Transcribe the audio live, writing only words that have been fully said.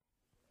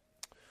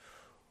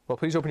Well,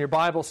 please open your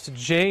Bibles to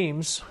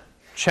James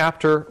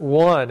chapter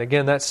 1.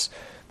 Again, that's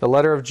the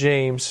letter of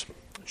James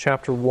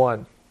chapter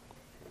 1.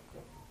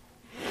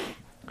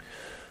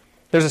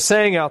 There's a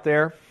saying out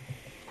there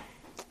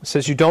that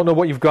says you don't know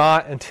what you've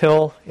got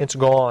until it's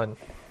gone.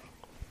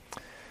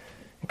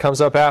 It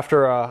comes up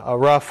after a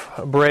rough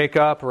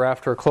breakup or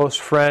after a close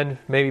friend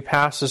maybe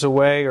passes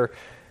away, or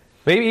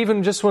maybe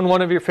even just when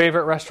one of your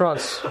favorite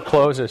restaurants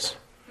closes.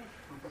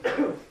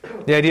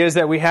 The idea is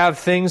that we have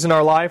things in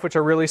our life which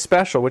are really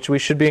special, which we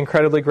should be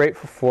incredibly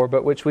grateful for,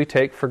 but which we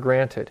take for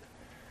granted.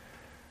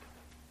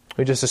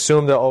 We just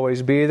assume they'll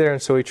always be there,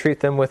 and so we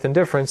treat them with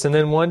indifference. And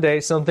then one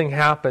day something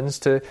happens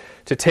to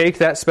take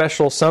that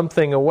special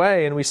something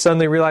away, and we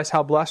suddenly realize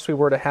how blessed we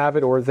were to have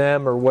it, or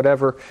them, or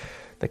whatever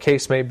the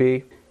case may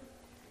be.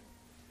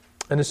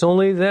 And it's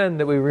only then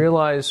that we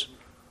realize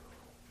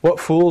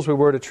what fools we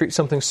were to treat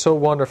something so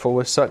wonderful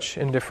with such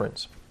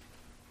indifference.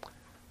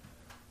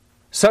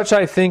 Such,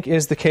 I think,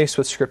 is the case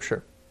with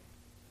Scripture.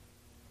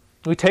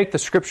 We take the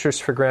Scriptures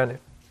for granted.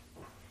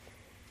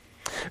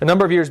 A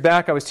number of years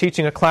back, I was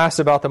teaching a class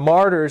about the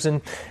martyrs,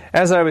 and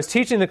as I was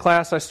teaching the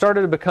class, I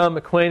started to become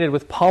acquainted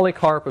with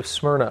Polycarp of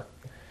Smyrna.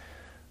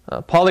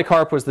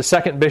 Polycarp was the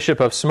second bishop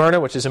of Smyrna,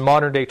 which is in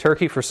modern-day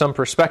Turkey for some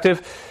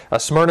perspective.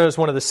 Smyrna is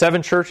one of the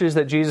 7 churches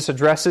that Jesus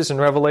addresses in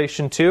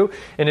Revelation 2,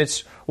 and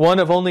it's one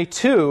of only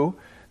 2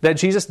 that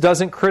Jesus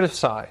doesn't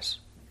criticize.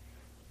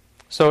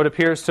 So it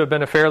appears to have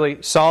been a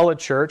fairly solid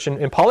church,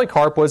 and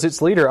Polycarp was its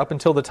leader up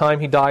until the time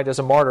he died as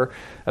a martyr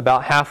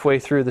about halfway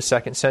through the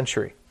 2nd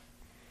century.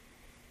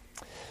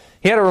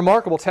 He had a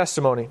remarkable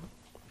testimony.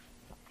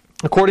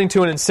 According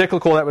to an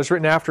encyclical that was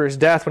written after his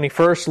death, when he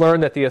first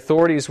learned that the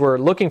authorities were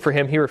looking for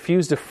him, he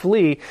refused to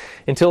flee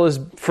until his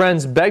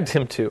friends begged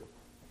him to.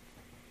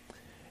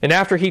 And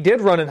after he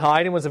did run and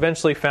hide and was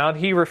eventually found,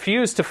 he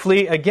refused to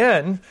flee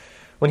again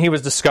when he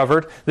was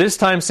discovered, this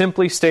time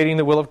simply stating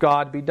the will of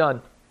God be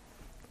done.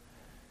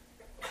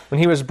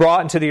 When he was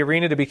brought into the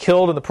arena to be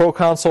killed and the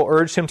proconsul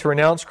urged him to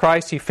renounce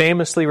Christ, he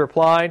famously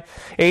replied,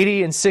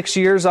 86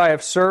 years I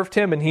have served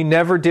him, and he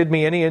never did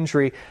me any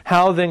injury.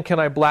 How then can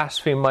I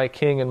blaspheme my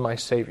king and my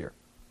Savior?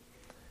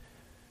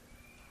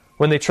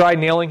 When they tried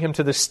nailing him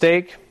to the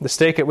stake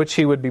at which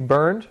he would be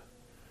burned,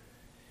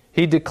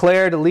 he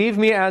declared, leave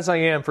me as I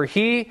am, for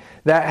he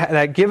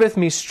that giveth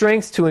me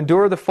strength to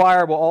endure the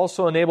fire will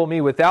also enable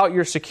me without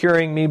your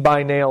securing me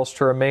by nails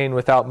to remain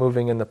without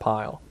moving in the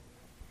pile.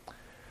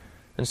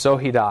 And so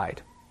he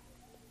died.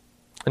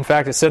 In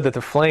fact, it said that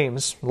the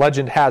flames,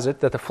 legend has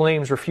it, that the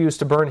flames refused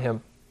to burn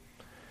him.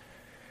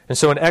 And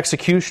so an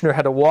executioner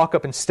had to walk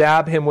up and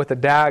stab him with a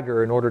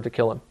dagger in order to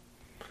kill him.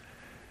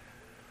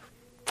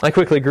 I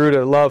quickly grew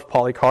to love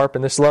Polycarp,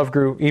 and this love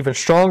grew even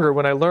stronger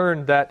when I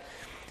learned that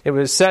it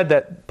was said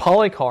that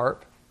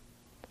Polycarp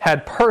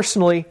had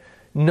personally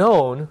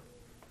known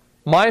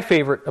my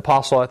favorite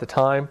apostle at the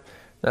time,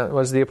 that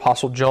was the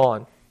Apostle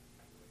John.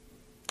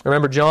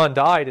 Remember, John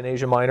died in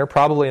Asia Minor,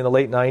 probably in the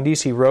late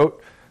 90s. He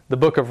wrote the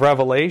book of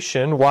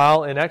Revelation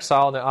while in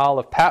exile in the Isle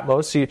of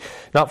Patmos,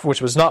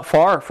 which was not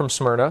far from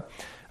Smyrna.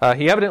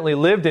 He evidently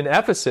lived in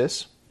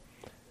Ephesus,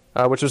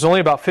 which was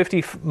only about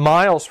 50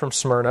 miles from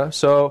Smyrna.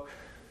 So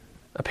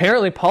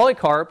apparently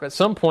Polycarp at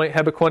some point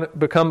had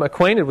become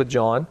acquainted with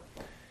John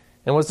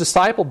and was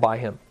discipled by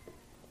him.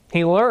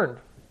 He learned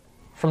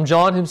from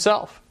John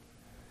himself.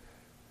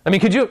 I mean,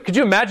 could you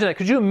imagine that?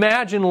 Could you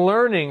imagine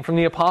learning from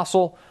the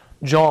Apostle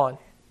John?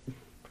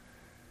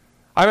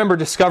 I remember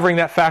discovering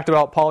that fact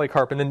about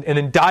Polycarp and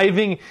then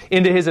diving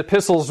into his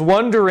epistles,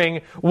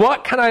 wondering,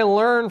 what can I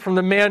learn from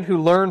the man who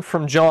learned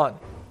from John?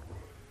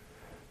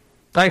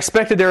 I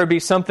expected there would be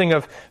something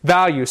of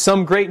value,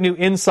 some great new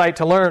insight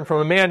to learn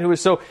from a man who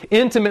was so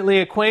intimately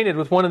acquainted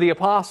with one of the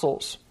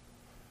apostles.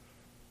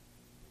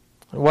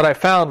 And what I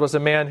found was a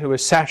man who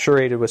was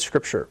saturated with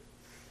Scripture.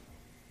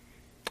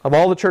 Of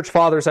all the church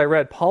fathers I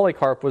read,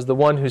 Polycarp was the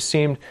one who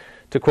seemed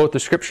to quote the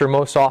Scripture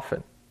most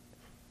often.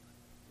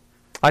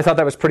 I thought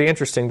that was pretty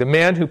interesting. The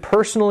man who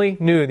personally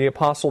knew the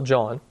Apostle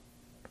John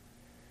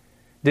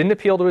didn't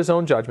appeal to his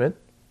own judgment.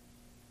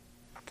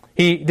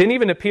 He didn't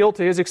even appeal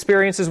to his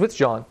experiences with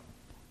John.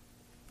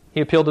 He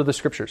appealed to the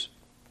Scriptures.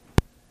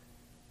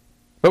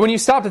 But when you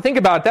stop to think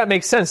about it, that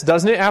makes sense,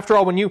 doesn't it? After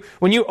all, when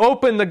you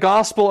open the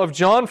Gospel of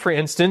John, for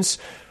instance,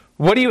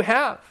 what do you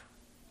have?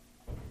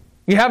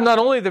 You have not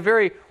only the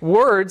very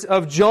words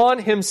of John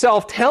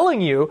himself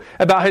telling you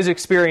about his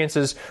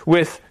experiences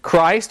with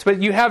Christ,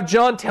 but you have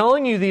John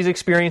telling you these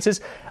experiences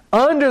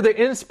under the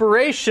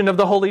inspiration of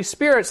the Holy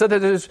Spirit, so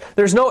that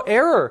there's no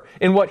error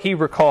in what he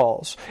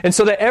recalls. And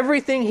so that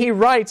everything he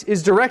writes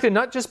is directed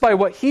not just by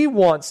what he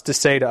wants to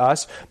say to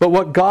us, but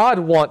what God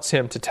wants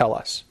him to tell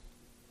us.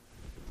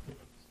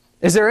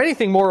 Is there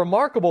anything more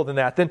remarkable than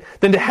that?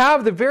 Than to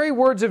have the very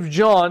words of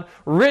John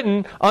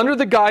written under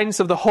the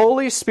guidance of the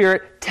Holy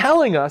Spirit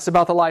telling us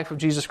about the life of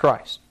Jesus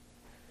Christ?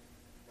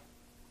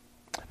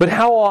 But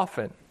how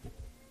often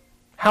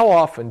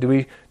do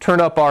we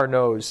turn up our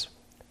nose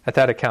at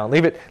that account?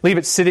 Leave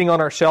it sitting on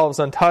our shelves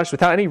untouched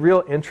without any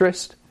real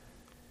interest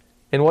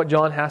in what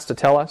John has to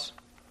tell us?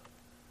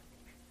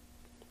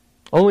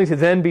 only to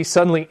then be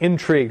suddenly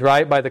intrigued,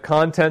 right, by the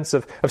contents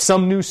of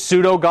some new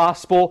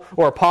pseudo-gospel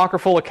or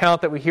apocryphal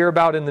account that we hear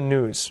about in the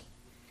news.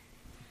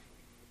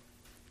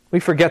 We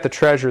forget the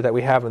treasure that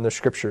we have in the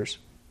Scriptures,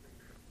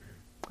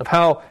 of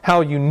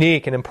how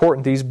unique and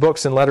important these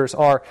books and letters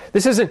are.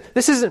 This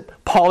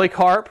isn't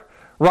Polycarp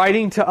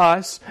writing to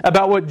us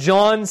about what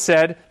John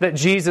said that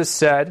Jesus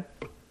said.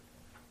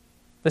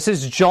 This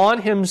is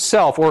John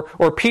himself,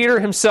 or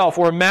Peter himself,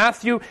 or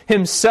Matthew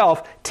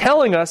himself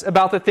telling us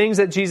about the things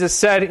that Jesus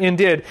said and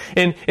did,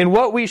 and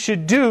what we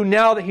should do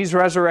now that He's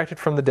resurrected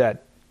from the dead.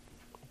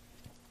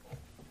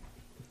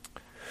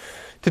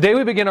 Today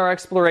we begin our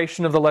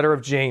exploration of the letter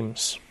of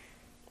James.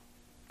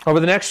 Over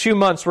the next few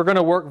months, we're going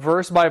to work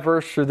verse by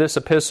verse through this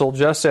epistle,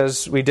 just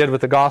as we did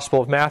with the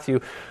Gospel of Matthew.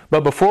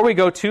 But before we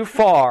go too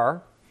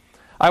far,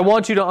 I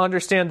want you to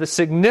understand the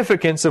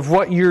significance of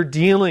what you're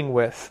dealing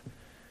with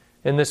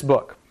in this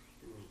book.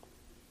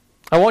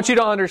 I want you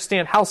to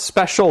understand how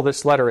special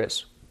this letter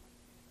is.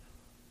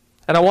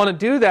 And I want to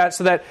do that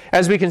so that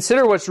as we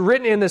consider what's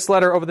written in this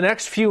letter over the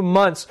next few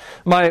months,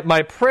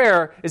 my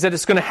prayer is that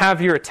it's going to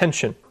have your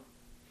attention.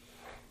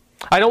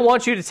 I don't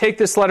want you to take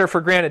this letter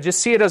for granted. Just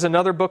see it as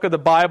another book of the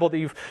Bible that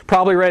you've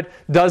probably read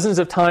dozens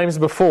of times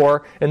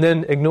before and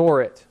then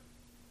ignore it.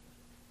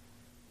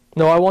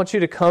 No, I want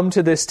you to come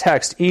to this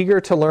text eager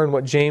to learn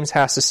what James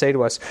has to say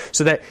to us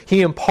so that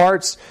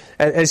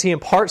as he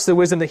imparts the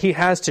wisdom that he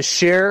has to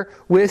share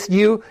with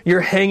you,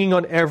 you're hanging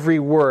on every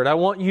word. I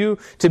want you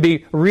to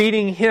be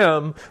reading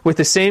him with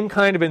the same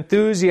kind of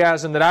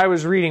enthusiasm that I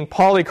was reading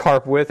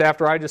Polycarp with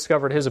after I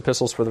discovered his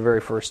epistles for the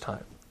very first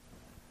time.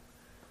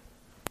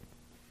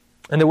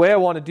 And the way I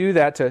want to do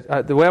that,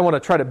 the way I want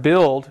to try to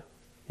build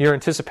your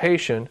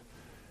anticipation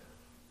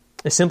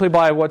is simply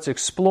by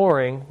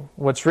exploring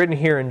what's written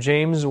here in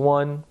James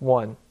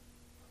 1:1,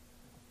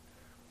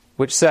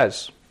 which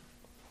says,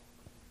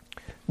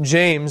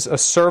 James, a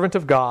servant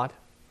of God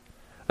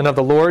and of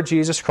the Lord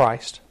Jesus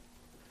Christ,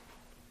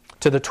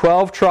 to the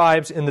 12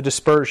 tribes in the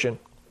dispersion,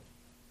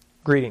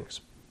 greetings.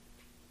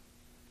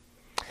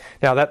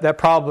 Now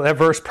that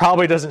verse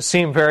probably doesn't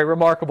seem very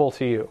remarkable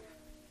to you,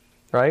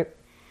 right?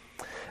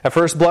 At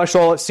first blush,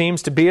 all it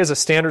seems to be is a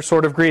standard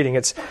sort of greeting.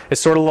 It's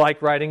sort of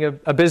like writing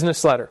a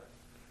business letter,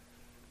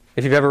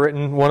 if you've ever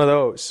written one of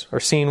those or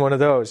seen one of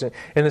those.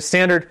 In the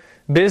standard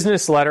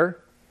business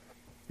letter,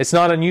 it's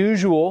not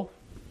unusual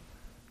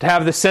to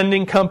have the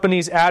sending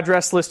company's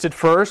address listed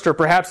first, or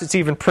perhaps it's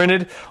even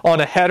printed on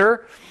a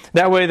header.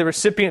 That way the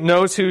recipient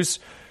knows who's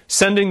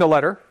sending the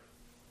letter.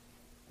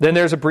 Then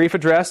there's a brief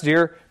address,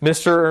 dear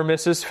Mr. or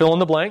Mrs. fill in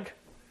the blank,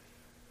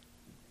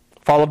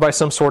 followed by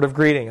some sort of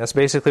greeting. That's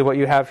basically what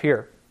you have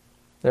here.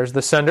 There's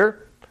the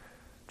sender,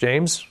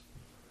 James,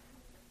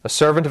 a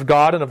servant of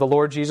God and of the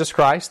Lord Jesus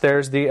Christ.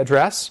 There's the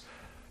address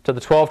to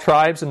the 12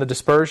 tribes in the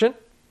dispersion,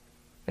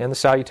 and the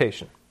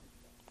salutation.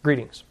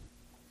 Greetings.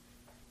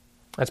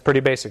 That's pretty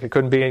basic. It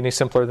couldn't be any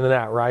simpler than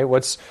that, right?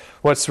 What's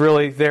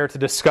really there to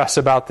discuss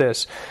about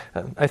this?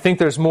 I think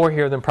there's more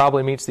here than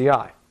probably meets the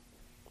eye.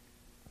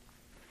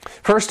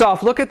 First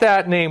off, look at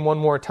that name one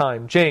more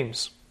time.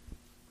 James.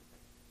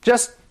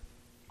 Just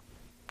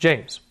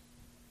James.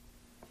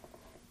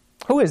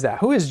 Who is that?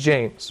 Who is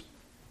James?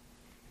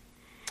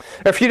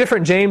 There are a few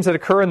different James that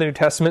occur in the New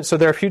Testament, so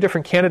there are a few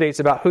different candidates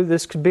about who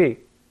this could be.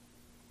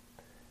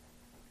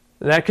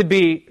 That could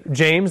be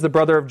James, the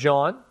brother of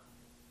John,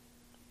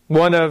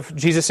 one of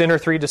Jesus' inner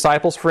 3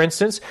 disciples, for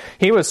instance.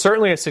 He was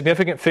certainly a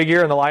significant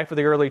figure in the life of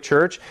the early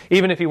church,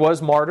 even if he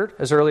was martyred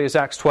as early as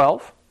Acts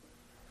 12.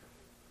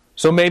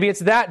 So maybe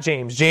it's that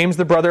James,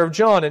 the brother of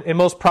John, and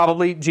most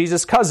probably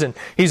Jesus' cousin.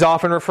 He's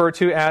often referred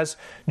to as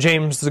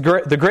James the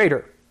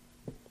Greater.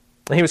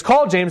 And he was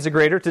called James the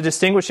Greater to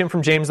distinguish him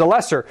from James the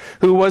Lesser,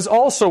 who was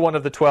also one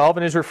of the 12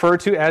 and is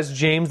referred to as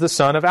James the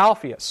son of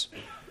Alphaeus.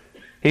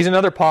 He's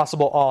another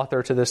possible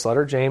author to this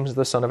letter, James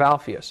the son of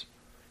Alphaeus.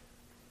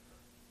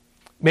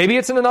 Maybe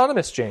it's an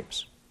anonymous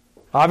James.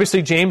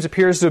 Obviously, James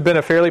appears to have been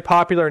a fairly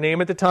popular name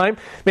at the time.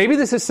 Maybe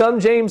this is some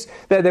James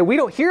that we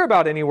don't hear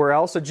about anywhere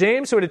else. A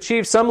James who had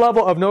achieved some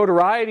level of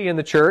notoriety in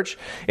the church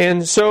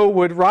and so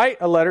would write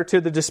a letter to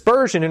the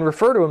dispersion and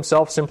refer to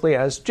himself simply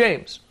as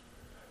James.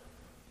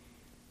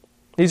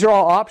 These are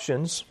all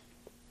options,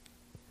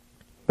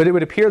 but it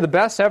would appear the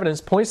best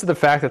evidence points to the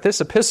fact that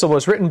this epistle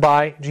was written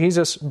by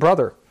Jesus'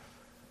 brother,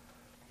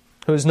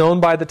 who is known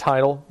by the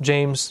title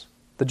James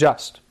the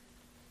Just.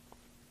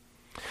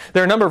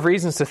 There are a number of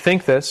reasons to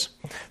think this.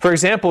 For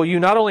example, you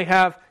not only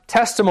have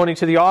testimony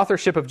to the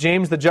authorship of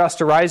James the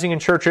Just arising in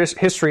church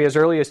history as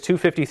early as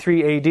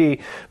 253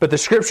 AD, but the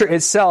Scripture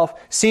itself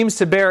seems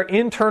to bear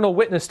internal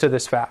witness to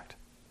this fact.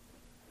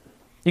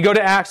 You go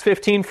to Acts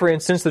 15, for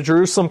instance, the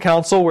Jerusalem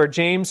Council, where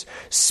James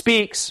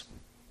speaks,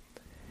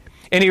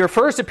 and he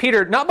refers to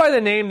Peter not by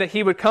the name that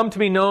he would come to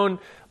be known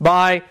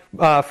by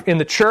in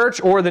the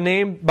church, or the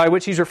name by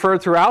which he's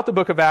referred throughout the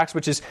book of Acts,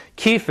 which is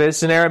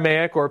Cephas in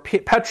Aramaic or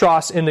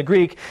Petros in the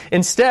Greek.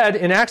 Instead,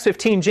 in Acts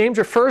 15, James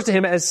refers to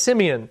him as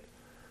Simeon,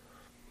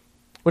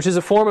 which is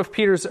a form of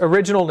Peter's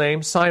original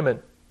name,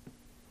 Simon.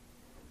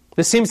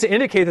 This seems to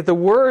indicate that the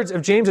words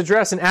of James'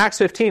 address in Acts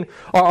 15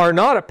 are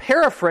not a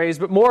paraphrase,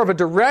 but more of a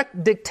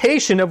direct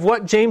dictation of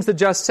what James the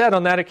Just said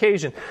on that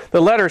occasion.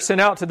 The letter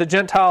sent out to the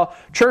Gentile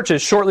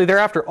churches shortly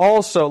thereafter,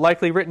 also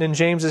likely written in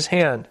James'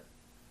 hand.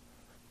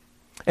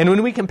 And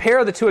when we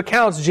compare the two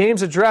accounts,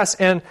 James' address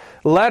and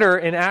letter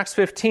in Acts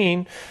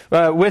 15,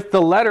 with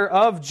the letter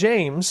of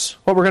James,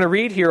 what we're going to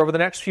read here over the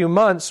next few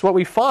months, what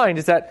we find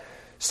is that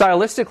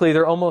stylistically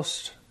they're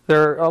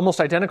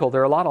almost identical.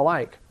 They're a lot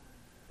alike.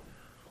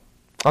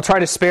 I'll try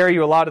to spare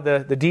you a lot of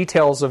the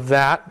details of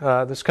that.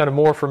 This is kind of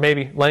more for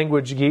maybe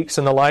language geeks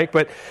and the like,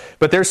 but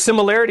there's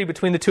similarity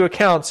between the two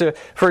accounts.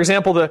 For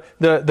example,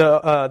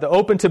 the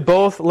open to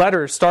both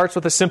letters starts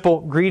with a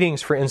simple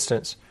greetings, for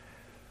instance.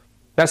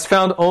 That's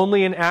found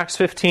only in Acts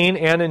 15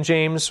 and in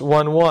James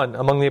 1:1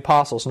 among the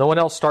apostles. No one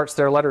else starts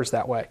their letters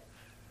that way.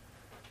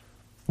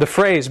 The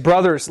phrase,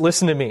 brothers,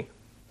 listen to me,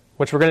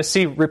 which we're going to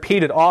see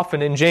repeated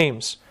often in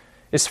James,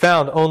 is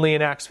found only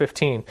in Acts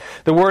 15.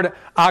 The word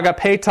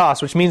agapetos,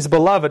 which means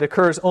beloved,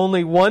 occurs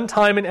only one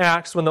time in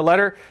Acts when the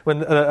letter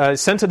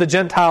sent to the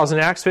Gentiles in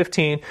Acts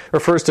 15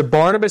 refers to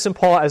Barnabas and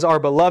Paul as our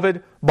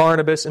beloved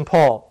Barnabas and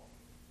Paul.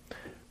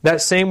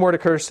 That same word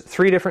occurs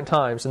 3 different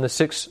times in the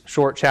 6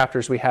 short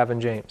chapters we have in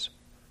James.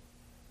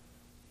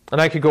 And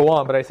I could go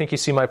on, but I think you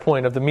see my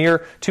point. Of the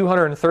mere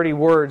 230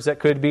 words that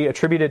could be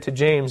attributed to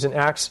James in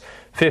Acts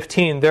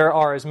 15, there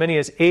are as many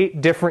as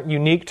 8 different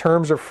unique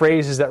terms or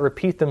phrases that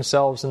repeat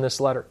themselves in this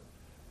letter.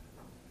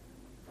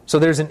 So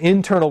there's an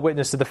internal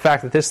witness to the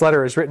fact that this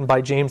letter is written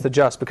by James the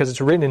Just because it's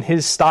written in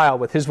his style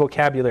with his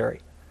vocabulary.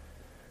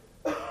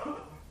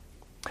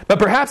 But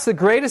perhaps the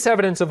greatest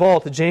evidence of all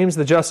to James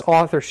the Just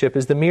authorship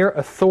is the mere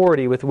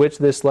authority with which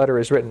this letter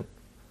is written.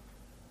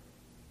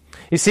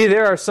 You see,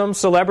 there are some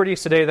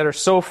celebrities today that are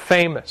so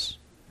famous,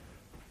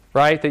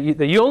 right, that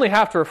you only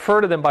have to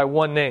refer to them by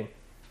one name.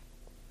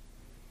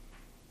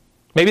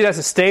 Maybe that's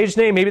a stage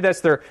name, maybe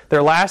that's their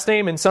last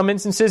name. In some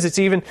instances, it's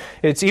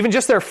even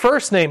just their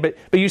first name. But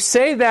you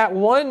say that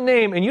one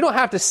name, and you don't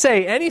have to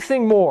say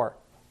anything more.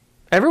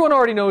 Everyone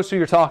already knows who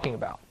you're talking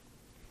about.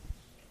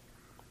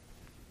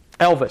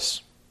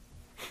 Elvis,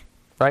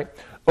 right?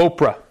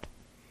 Oprah,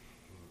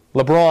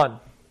 LeBron,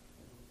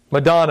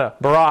 Madonna,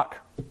 Barack.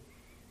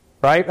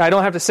 Right? I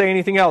don't have to say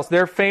anything else.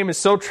 Their fame is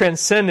so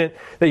transcendent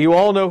that you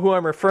all know who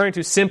I'm referring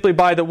to simply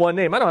by the one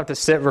name. I don't have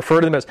to refer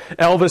to them as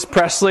Elvis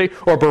Presley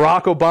or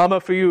Barack Obama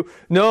for you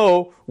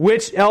know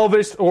which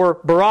Elvis or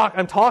Barack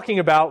I'm talking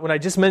about when I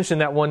just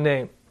mentioned that one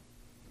name.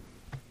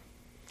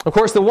 Of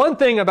course, the one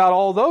thing about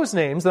all those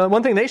names, the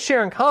one thing they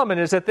share in common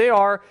is that they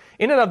are,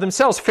 in and of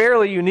themselves,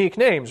 fairly unique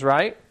names,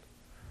 right?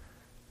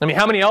 I mean,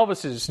 how many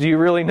Elvises do you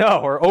really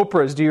know? Or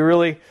Oprahs do you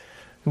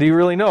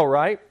really know,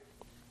 right?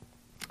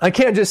 I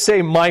can't just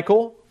say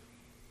Michael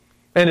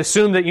and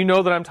assume that you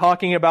know that I'm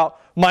talking about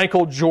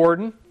Michael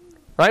Jordan,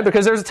 right?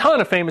 Because there's a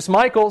ton of famous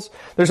Michaels.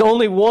 There's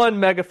only one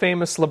mega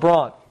famous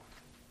LeBron,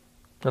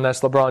 and that's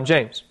LeBron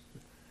James.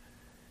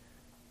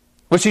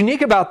 What's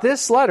unique about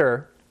this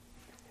letter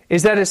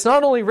is that it's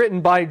not only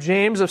written by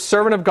James, a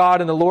servant of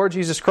God and the Lord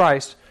Jesus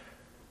Christ,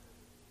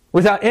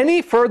 without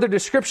any further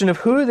description of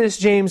who this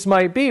James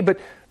might be, but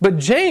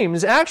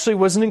James actually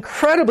was an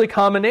incredibly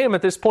common name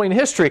at this point in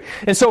history.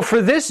 And so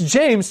for this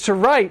James to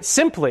write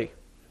simply,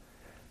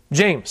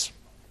 James,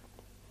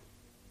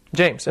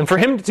 and for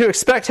him to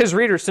expect his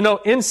readers to know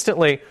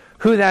instantly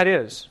who that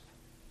is,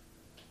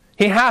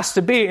 he has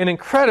to be an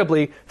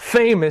incredibly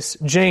famous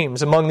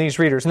James among these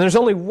readers. And there's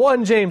only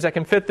one James that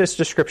can fit this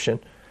description,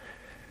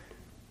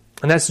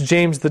 and that's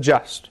James the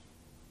Just,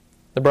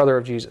 the brother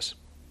of Jesus.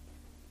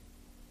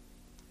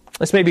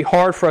 This may be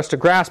hard for us to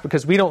grasp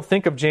because we don't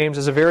think of James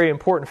as a very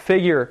important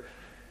figure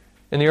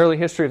in the early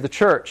history of the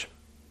church.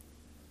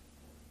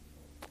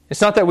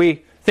 It's not that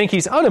we think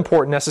he's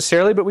unimportant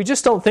necessarily, but we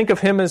just don't think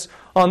of him as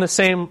on the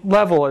same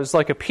level as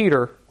like a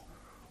Peter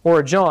or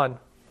a John.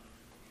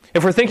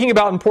 If we're thinking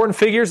about important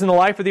figures in the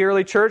life of the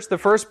early church, the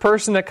first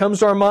person that comes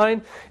to our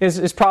mind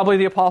is probably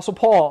the Apostle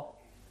Paul.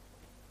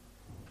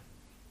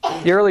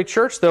 The early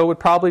church, though, would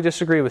probably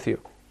disagree with you.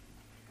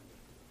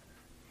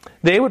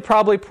 They would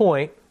probably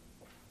point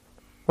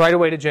right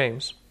away to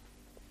James.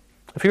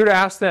 If you were to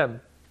ask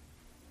them,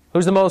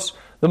 who's the most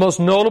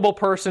notable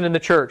person in the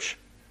church,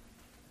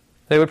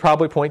 they would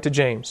probably point to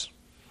James.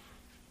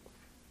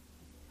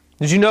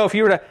 Did you know if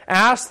you were to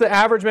ask the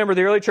average member of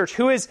the early church,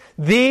 who is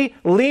the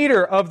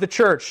leader of the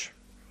church?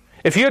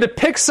 If you had to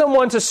pick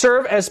someone to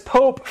serve as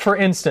pope, for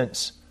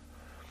instance,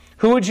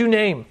 who would you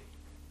name?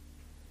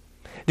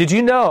 Did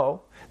you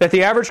know that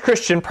the average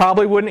Christian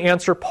probably wouldn't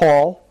answer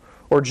Paul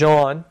or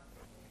John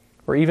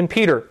or even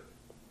Peter?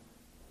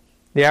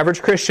 The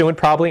average Christian would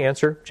probably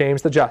answer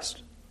James the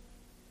Just.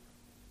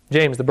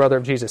 James, the brother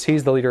of Jesus.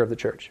 He's the leader of the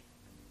church.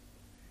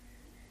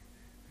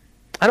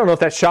 I don't know if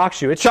that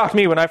shocks you. It shocked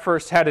me when I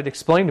first had it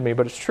explained to me,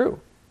 but it's true.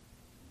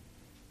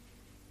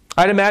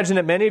 I'd imagine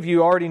that many of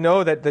you already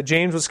know that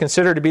James was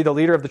considered to be the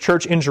leader of the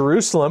church in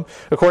Jerusalem,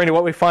 according to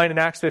what we find in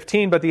Acts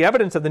 15, but the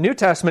evidence of the New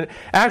Testament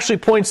actually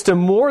points to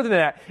more than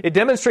that. It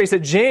demonstrates that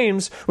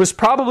James was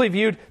probably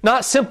viewed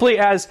not simply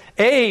as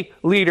a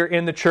leader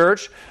in the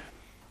church,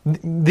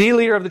 the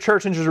leader of the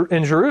church in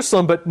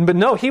Jerusalem, but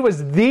no, he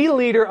was the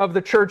leader of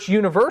the church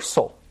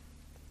universal.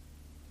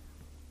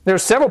 There are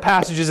several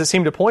passages that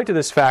seem to point to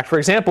this fact. For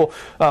example,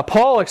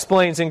 Paul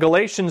explains in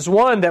Galatians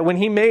 1 that when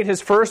he made his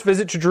first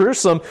visit to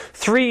Jerusalem,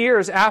 3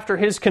 years after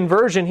his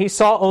conversion, he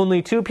saw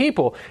only 2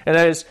 people, and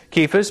that is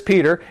Cephas,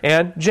 Peter,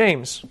 and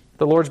James,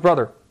 the Lord's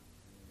brother.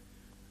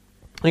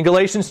 In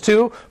Galatians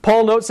 2,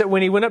 Paul notes that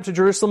when he went up to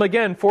Jerusalem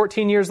again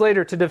 14 years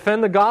later to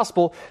defend the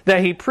gospel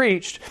that he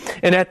preached,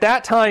 and at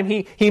that time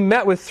he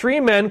met with 3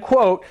 men,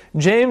 quote,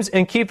 James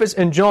and Cephas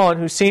and John,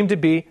 who seemed to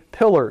be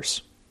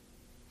pillars.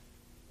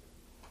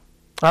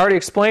 I already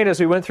explained as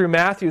we went through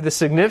Matthew the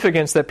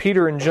significance that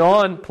Peter and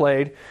John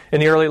played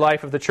in the early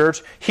life of the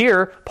church.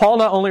 Here, Paul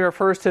not only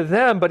refers to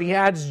them, but he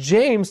adds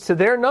James to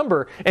their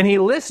number, and he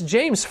lists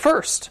James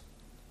first.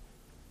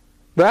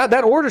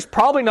 That order is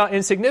probably not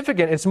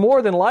insignificant. It's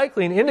more than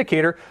likely an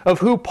indicator of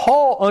who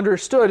Paul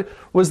understood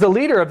was the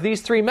leader of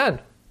these 3 men,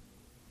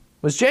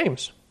 was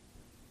James.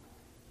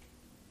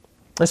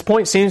 This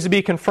point seems to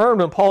be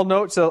confirmed when Paul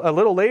notes a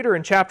little later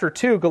in chapter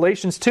 2,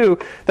 Galatians 2,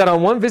 that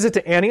on one visit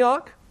to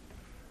Antioch,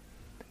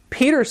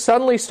 Peter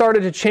suddenly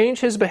started to change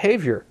his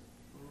behavior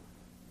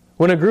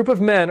when a group of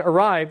men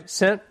arrived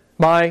sent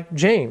by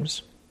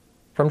James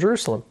from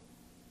Jerusalem.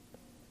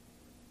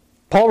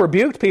 Paul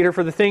rebuked Peter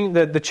for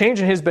the change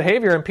in his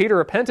behavior, and Peter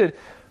repented.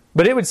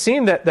 But it would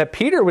seem that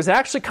Peter was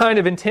actually kind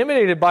of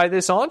intimidated by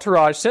this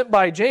entourage sent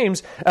by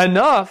James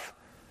enough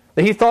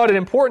that he thought it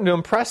important to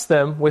impress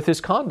them with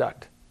his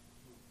conduct.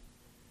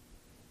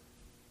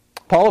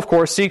 Paul, of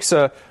course, seeks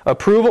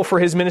approval for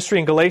his ministry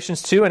in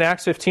Galatians 2 and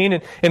Acts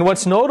 15. And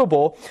what's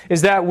notable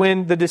is that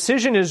when the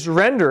decision is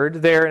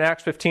rendered there in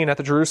Acts 15 at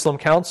the Jerusalem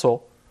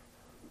Council,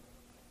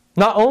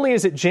 not only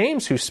is it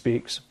James who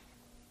speaks,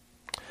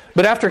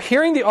 but after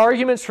hearing the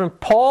arguments from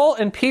Paul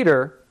and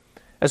Peter,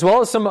 as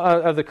well as some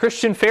of the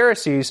Christian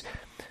Pharisees,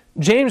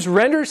 James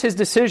renders his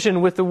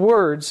decision with the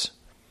words,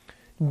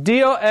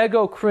 Dio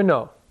ego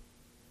krino.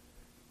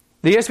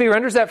 The ESV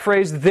renders that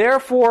phrase,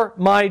 therefore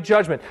my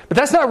judgment. But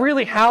that's not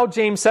really how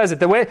James says it.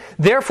 The way,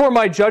 therefore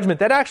my judgment,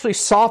 that actually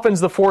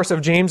softens the force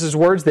of James's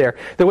words there.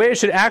 The way it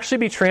should actually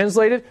be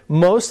translated,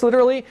 most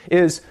literally,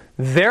 is,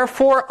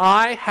 therefore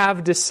I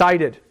have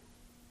decided.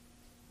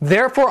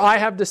 Therefore I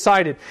have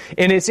decided.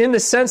 And it's in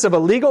the sense of a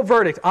legal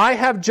verdict. I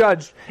have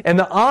judged. And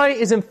the I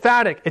is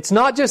emphatic. It's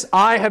not just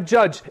I have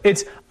judged.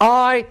 It's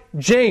I,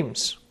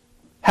 James,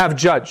 have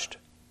judged.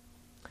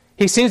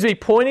 He seems to be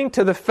pointing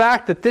to the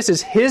fact that this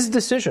is his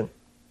decision.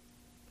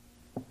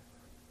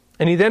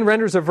 And he then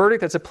renders a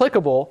verdict that's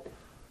applicable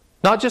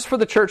not just for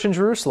the church in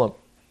Jerusalem,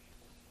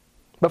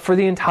 but for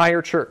the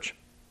entire church.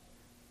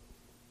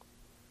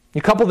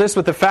 You couple this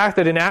with the fact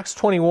that in Acts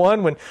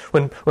 21,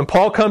 when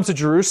Paul comes to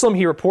Jerusalem,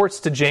 he reports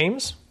to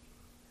James.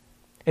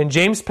 And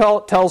James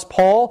tells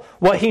Paul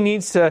what he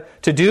needs to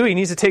do. He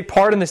needs to take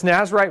part in this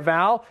Nazirite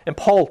vow, and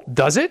Paul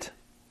does it.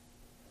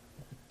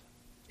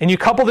 And you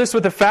couple this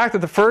with the fact that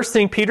the first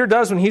thing Peter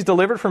does when he's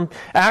delivered from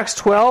Acts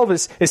 12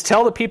 is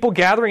tell the people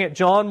gathering at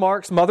John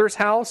Mark's mother's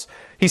house.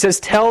 He says,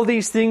 tell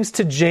these things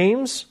to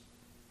James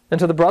and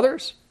to the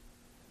brothers.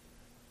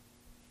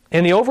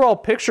 And the overall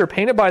picture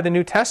painted by the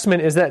New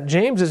Testament is that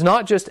James is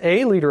not just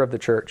a leader of the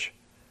church.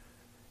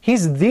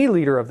 He's the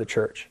leader of the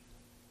church.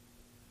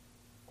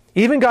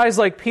 Even guys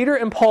like Peter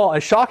and Paul,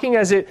 as shocking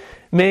as it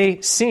may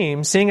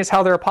seem, seeing as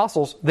how they're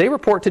apostles, they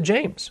report to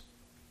James.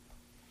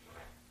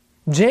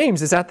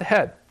 James is at the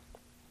head.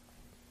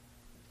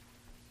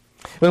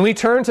 When we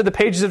turn to the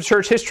pages of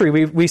church history,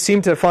 we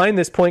seem to find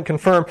this point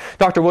confirmed.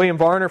 Dr. William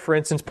Varner, for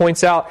instance,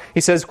 points out,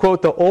 he says,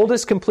 quote, the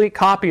oldest complete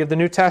copy of the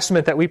New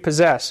Testament that we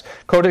possess,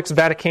 Codex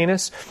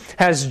Vaticanus,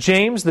 has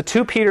James, the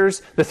 2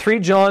 Peters, the 3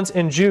 Johns,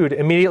 and Jude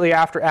immediately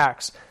after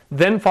Acts.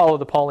 Then follow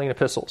the Pauline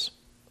epistles.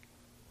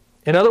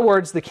 In other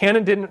words, the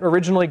canon didn't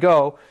originally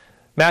go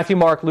Matthew,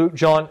 Mark, Luke,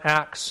 John,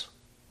 Acts,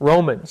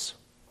 Romans,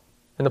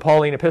 and the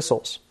Pauline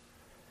epistles.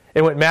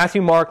 It went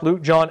Matthew, Mark,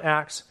 Luke, John,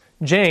 Acts,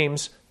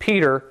 James,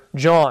 Peter,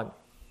 John.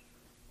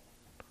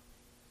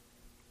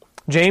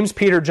 James,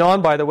 Peter,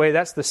 John, by the way,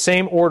 that's the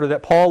same order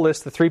that Paul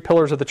lists the 3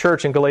 pillars of the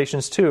church in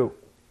Galatians 2.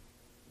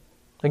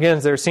 Again,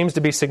 there seems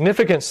to be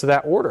significance to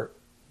that order.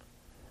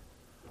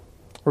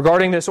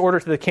 Regarding this order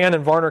to the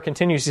canon, Varner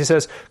continues. He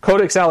says,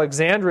 Codex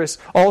Alexandrinus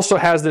also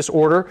has this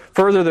order.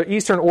 Further, the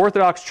Eastern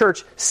Orthodox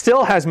Church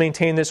still has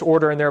maintained this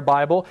order in their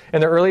Bible,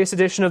 and the earliest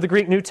edition of the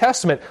Greek New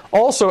Testament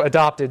also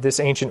adopted this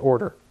ancient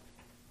order.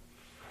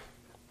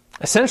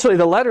 Essentially,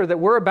 the letter that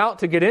we're about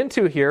to get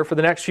into here for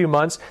the next few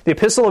months, the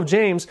Epistle of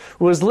James,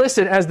 was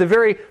listed as the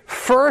very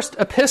first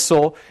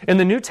epistle in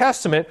the New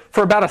Testament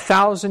for about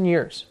 1,000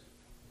 years.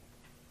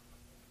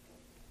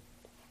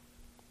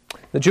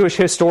 The Jewish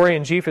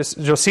historian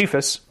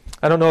Josephus,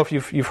 I don't know if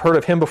you've heard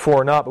of him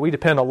before or not, but we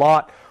depend a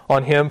lot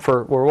on him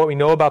for what we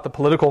know about the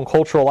political and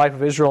cultural life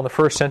of Israel in the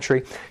first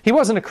century. He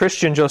wasn't a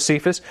Christian,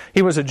 Josephus.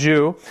 He was a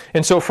Jew.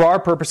 And so for our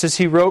purposes,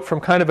 he wrote from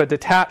kind of a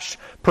detached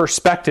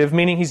perspective,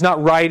 meaning he's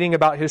not writing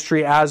about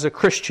history as a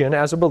Christian,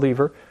 as a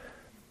believer.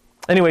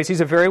 Anyways, he's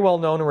a very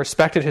well-known and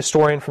respected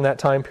historian from that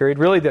time period,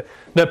 really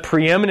the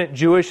preeminent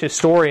Jewish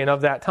historian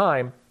of that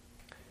time.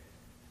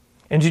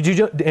 And did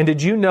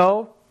you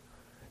know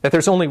that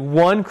there's only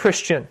one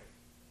Christian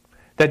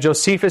that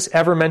Josephus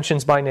ever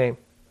mentions by name?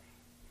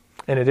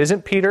 And it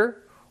isn't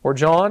Peter or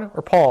John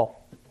or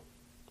Paul.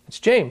 It's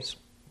James.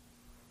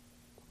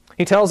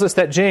 He tells us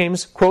that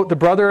James, quote, the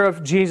brother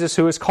of Jesus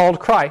who is called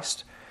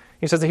Christ,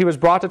 he says that he was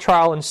brought to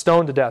trial and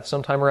stoned to death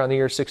sometime around the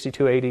year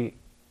 62 AD. He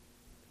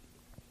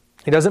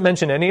doesn't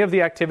mention any of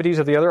the activities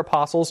of the other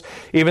apostles,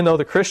 even though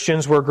the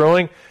Christians were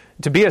growing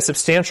to be a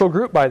substantial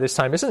group by this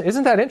time.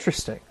 Isn't that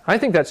interesting? I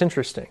think that's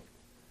interesting.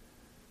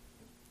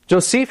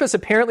 Josephus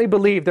apparently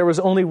believed there was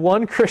only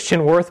one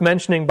Christian worth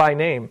mentioning by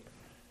name,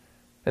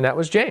 and that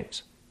was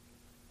James.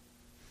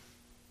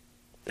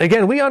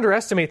 Again, we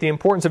underestimate the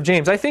importance of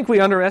James. I think we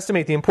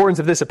underestimate the importance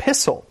of this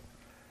epistle.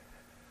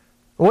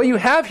 What you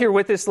have here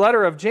with this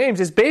letter of James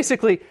is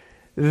basically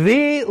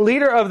the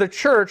leader of the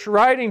church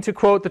writing to,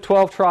 quote, the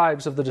 12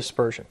 tribes of the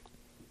dispersion.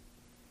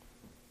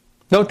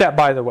 Note that,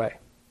 by the way.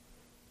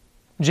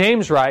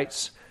 James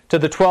writes to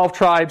the 12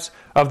 tribes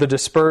of the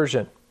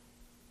dispersion.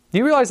 Do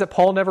you realize that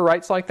Paul never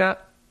writes like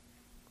that?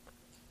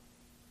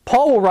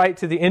 Paul will write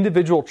to the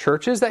individual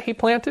churches that he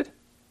planted,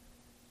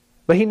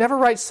 but he never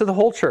writes to the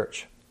whole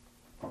church.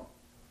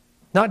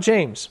 Not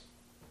James.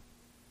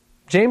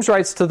 James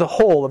writes to the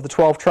whole of the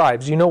 12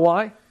 tribes. You know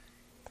why?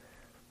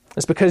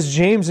 It's because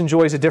James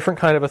enjoys a different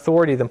kind of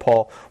authority than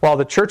Paul. While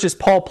the churches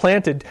Paul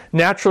planted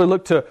naturally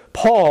looked to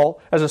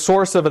Paul as a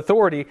source of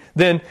authority,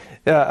 then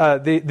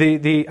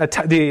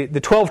the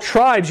 12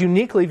 tribes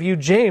uniquely viewed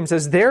James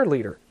as their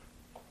leader.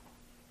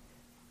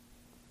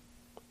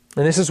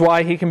 And this is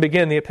why he can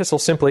begin the epistle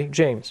simply,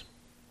 James.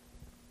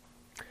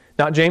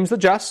 Not James the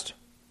just,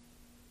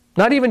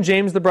 not even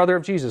James the brother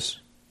of Jesus,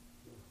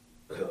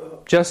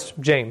 just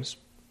James.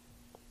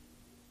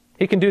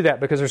 He can do that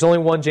because there's only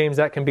one James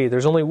that can be.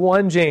 There's only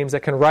one James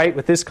that can write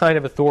with this kind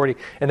of authority,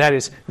 and that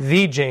is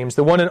the James,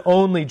 the one and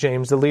only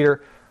James, the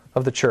leader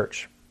of the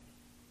church.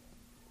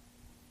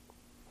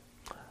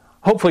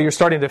 Hopefully you're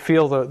starting to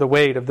feel the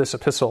weight of this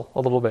epistle a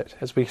little bit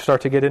as we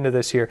start to get into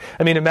this here.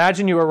 I mean,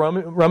 imagine you are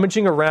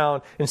rummaging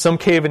around in some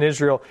cave in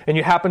Israel and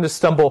you happen to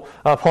stumble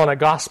upon a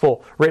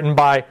gospel written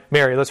by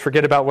Mary. Let's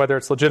forget about whether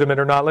it's legitimate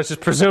or not. Let's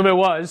just presume it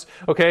was.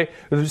 Okay?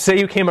 Say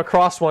you came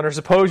across one, or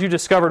suppose you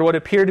discovered what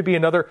appeared to be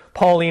another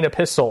Pauline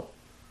epistle.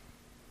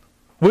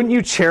 Wouldn't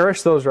you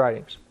cherish those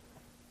writings?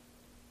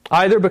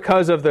 Either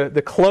because of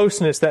the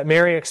closeness that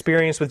Mary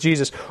experienced with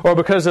Jesus, or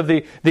because of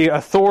the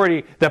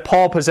authority that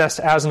Paul possessed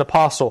as an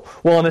apostle.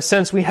 Well, in a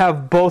sense, we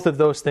have both of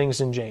those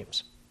things in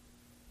James.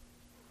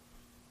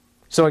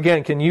 So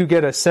again, can you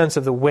get a sense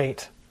of the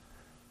weight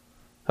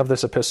of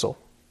this epistle?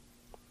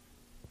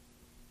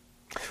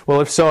 Well,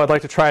 if so, I'd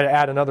like to try to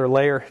add another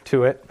layer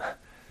to it.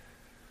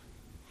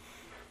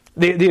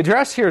 The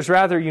address here is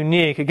rather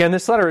unique. Again,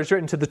 this letter is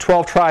written to the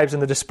 12 tribes in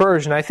the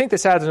dispersion. I think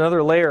this adds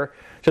another layer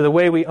to the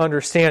way we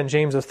understand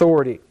James'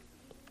 authority.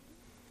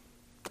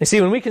 You see,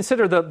 when we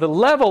consider the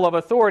level of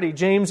authority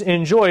James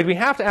enjoyed, we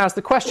have to ask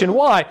the question,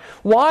 why?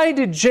 Why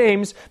did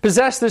James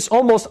possess this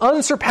almost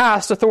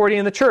unsurpassed authority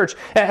in the church?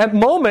 At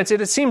moments,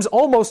 it seems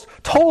almost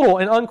total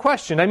and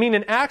unquestioned. I mean,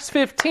 in Acts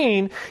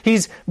 15,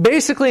 he's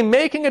basically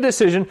making a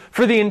decision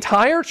for the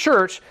entire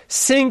church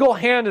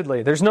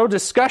single-handedly. There's no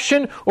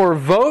discussion or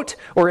vote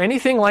or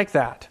anything like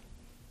that.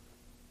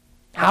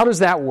 How does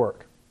that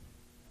work?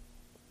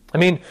 I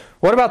mean,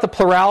 what about the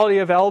plurality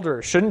of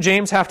elders? Shouldn't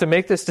James have to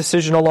make this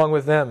decision along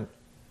with them?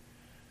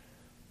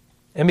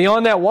 And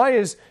beyond that, why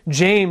is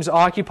James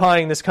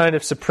occupying this kind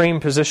of supreme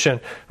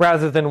position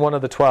rather than one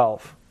of the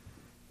 12?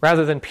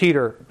 Rather than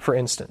Peter, for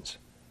instance?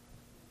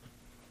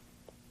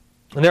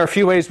 And there are a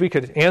few ways we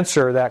could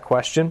answer that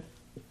question.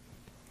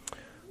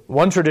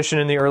 One tradition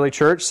in the early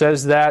church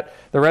says that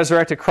the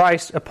resurrected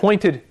Christ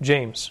appointed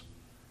James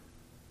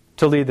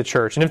to lead the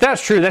church. And if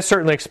that's true, that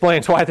certainly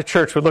explains why the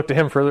church would look to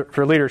him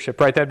for leadership,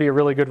 right? That'd be a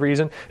really good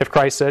reason if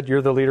Christ said,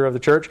 "You're the leader of the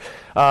church."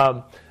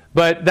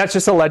 But that's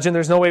just a legend.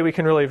 There's no way we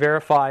can really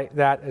verify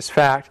that as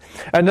fact.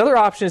 Another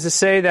option is to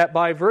say that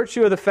by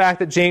virtue of the fact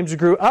that James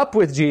grew up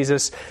with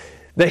Jesus,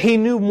 that he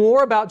knew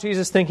more about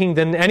Jesus' thinking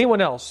than anyone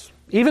else,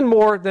 even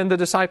more than the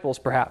disciples,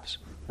 perhaps.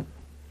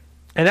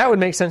 And that would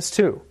make sense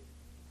too.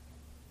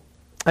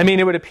 I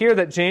mean, it would appear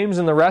that James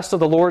and the rest of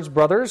the Lord's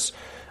brothers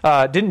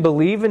didn't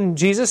believe in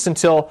Jesus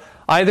until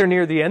either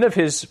near the end of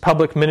his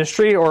public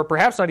ministry or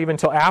perhaps not even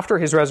until after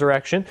his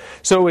resurrection.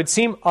 So it would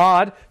seem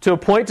odd to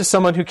appoint to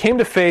someone who came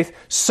to faith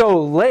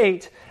so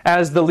late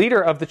as the leader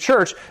of the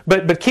church.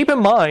 But keep in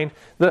mind,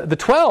 the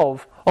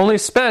 12 only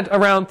spent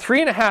around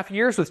 3.5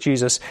 years with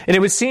Jesus. And it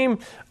would seem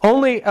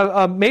only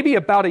maybe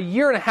about 1.5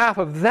 years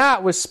of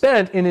that was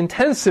spent in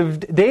intensive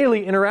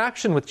daily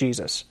interaction with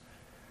Jesus.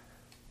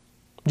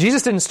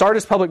 Jesus didn't start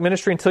his public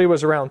ministry until he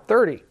was around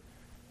 30.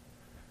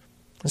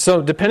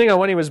 So depending on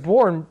when he was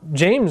born,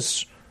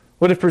 James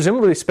would have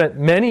presumably spent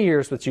many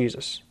years with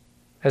Jesus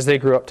as they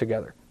grew up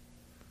together.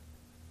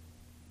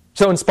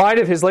 So in spite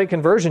of his late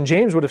conversion,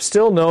 James would have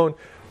still known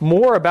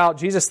more about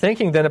Jesus'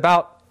 thinking than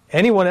about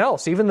anyone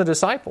else, even the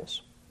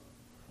disciples.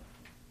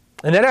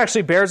 And that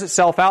actually bears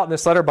itself out in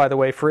this letter, by the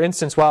way. For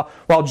instance,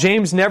 while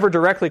James never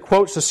directly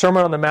quotes the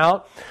Sermon on the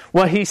Mount,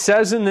 what he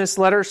says in this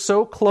letter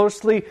so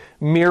closely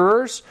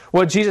mirrors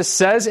what Jesus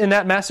says in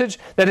that message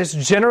that it's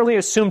generally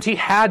assumed he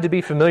had to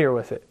be familiar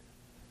with it.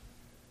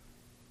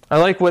 I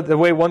like the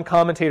way one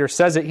commentator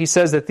says it. He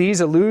says that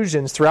these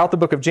allusions throughout the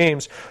book of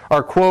James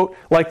are, quote,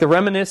 like the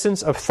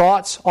reminiscence of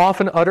thoughts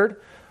often uttered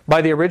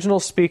by the original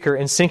speaker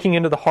and sinking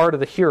into the heart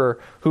of the hearer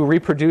who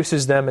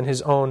reproduces them in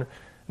his own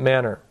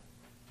manner.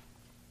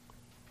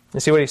 You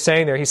see what he's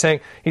saying there? He's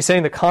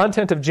saying the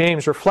content of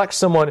James reflects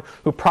someone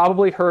who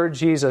probably heard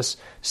Jesus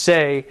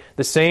say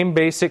the same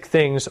basic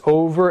things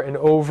over and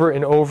over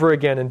and over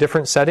again in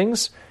different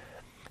settings,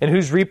 and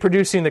who's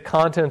reproducing the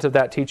content of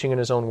that teaching in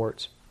his own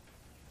words.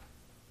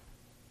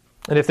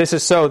 And if this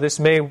is so, this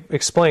may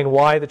explain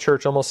why the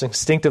church almost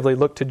instinctively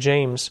looked to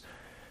James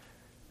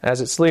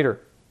as its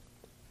leader.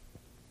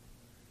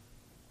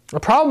 The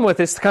problem with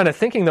this kind of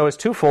thinking, though, is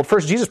twofold.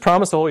 First, Jesus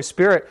promised the Holy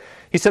Spirit.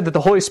 He said that the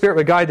Holy Spirit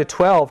would guide the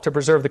 12 to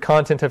preserve the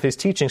content of his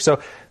teaching.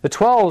 So the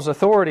 12's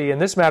authority in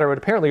this matter would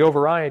apparently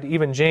override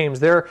even James.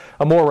 They're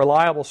a more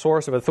reliable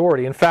source of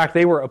authority. In fact,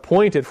 they were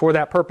appointed for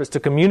that purpose, to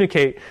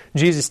communicate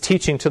Jesus'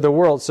 teaching to the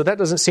world. So that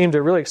doesn't seem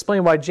to really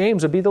explain why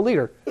James would be the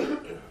leader.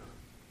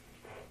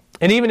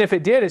 And even if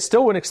it did, it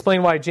still wouldn't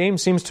explain why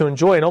James seems to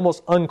enjoy an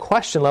almost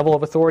unquestioned level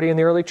of authority in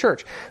the early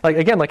church.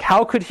 Like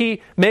how could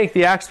he make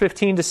the Acts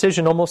 15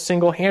 decision almost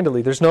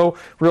single-handedly? There's no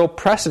real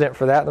precedent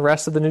for that in the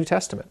rest of the New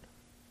Testament.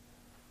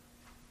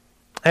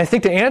 And I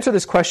think to answer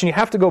this question, you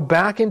have to go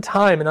back in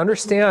time and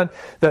understand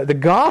the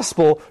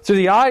gospel through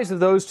the eyes of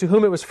those to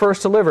whom it was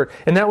first delivered,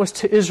 and that was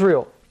to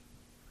Israel.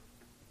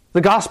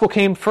 The gospel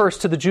came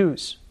first to the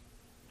Jews.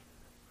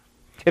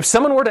 If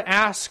someone were to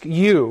ask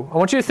you, I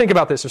want you to think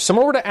about this. If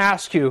someone were to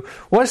ask you,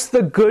 what's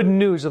the good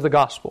news of the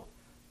gospel?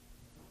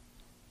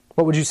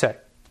 What would you say?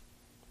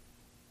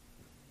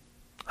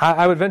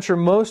 I would venture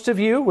most of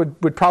you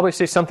would probably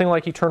say something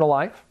like eternal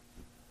life,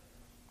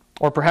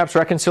 or perhaps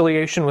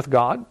reconciliation with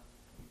God.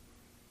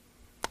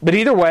 But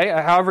either way,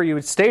 however you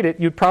would state it,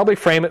 you'd probably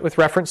frame it with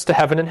reference to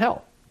heaven and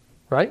hell,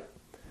 right?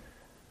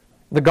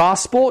 The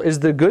gospel is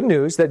the good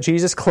news that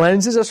Jesus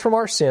cleanses us from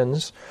our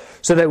sins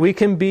so that we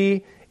can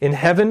be in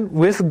heaven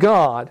with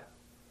God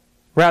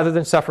rather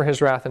than suffer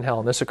his wrath in hell.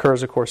 And this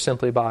occurs, of course,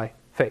 simply by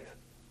faith.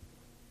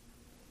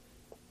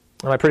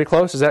 Am I pretty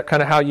close? Is that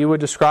kind of how you would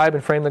describe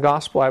and frame the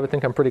gospel? I would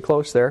think I'm pretty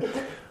close there.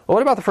 Well,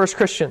 what about the first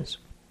Christians?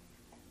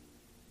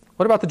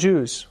 What about the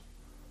Jews?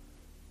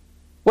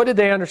 What did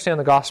they understand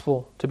the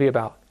gospel to be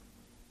about?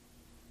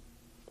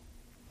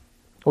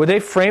 Would they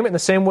frame it in the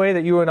same way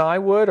that you and I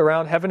would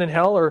around heaven and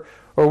hell, or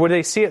would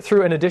they see it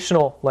through an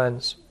additional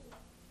lens?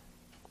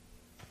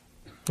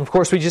 Of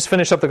course, we just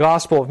finished up the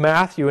Gospel of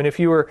Matthew, and if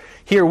you were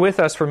here with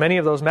us for many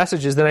of those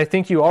messages, then I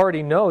think you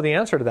already know the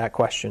answer to that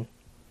question.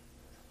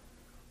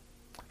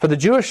 For the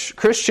Jewish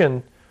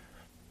Christian,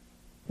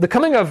 the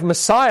coming of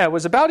Messiah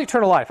was about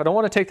eternal life. I don't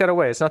want to take that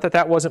away. It's not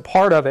that wasn't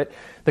part of it.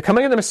 The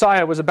coming of the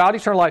Messiah was about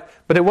eternal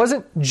life, but it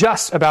wasn't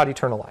just about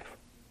eternal life.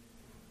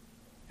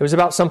 It was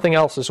about something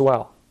else as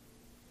well.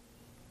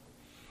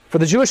 For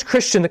the Jewish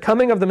Christian, the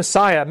coming of the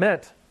Messiah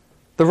meant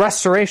the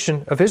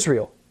restoration of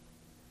Israel.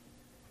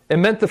 It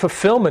meant the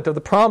fulfillment of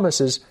the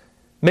promises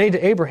made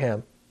to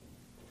Abraham.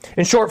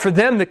 In short, for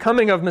them, the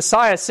coming of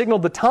Messiah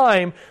signaled the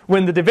time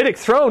when the Davidic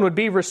throne would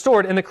be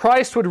restored and the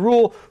Christ would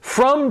rule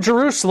from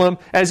Jerusalem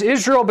as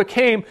Israel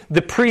became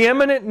the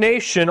preeminent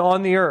nation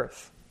on the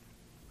earth.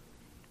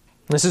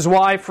 This is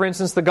why, for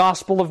instance, the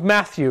Gospel of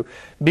Matthew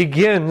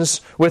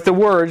begins with the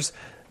words,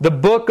 the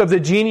book of the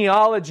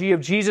genealogy of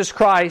Jesus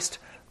Christ,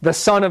 the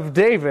son of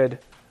David,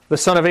 the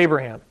son of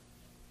Abraham.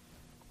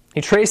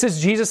 He traces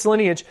Jesus'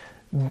 lineage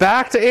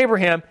back to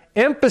Abraham,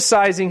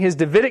 emphasizing his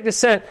Davidic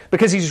descent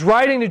because he's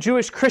writing to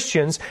Jewish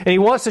Christians and he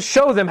wants to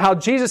show them how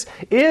Jesus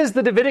is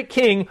the Davidic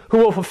king who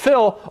will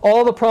fulfill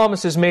all the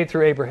promises made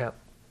through Abraham.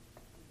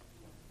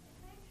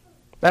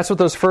 That's what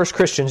those first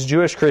Christians,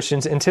 Jewish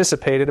Christians,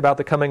 anticipated about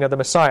the coming of the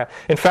Messiah.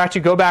 In fact,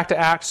 you go back to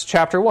Acts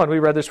chapter 1. We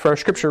read this for our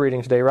scripture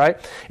reading today, right?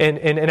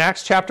 In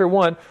Acts chapter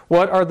 1,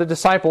 what are the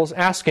disciples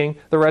asking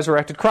the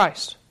resurrected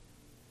Christ?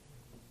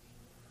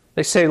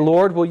 They say,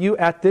 Lord, will you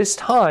at this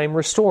time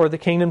restore the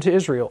kingdom to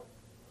Israel?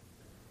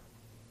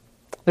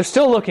 They're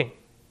still looking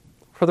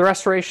for the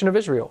restoration of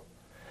Israel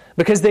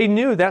because they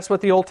knew that's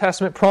what the Old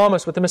Testament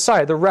promised with the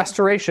Messiah, the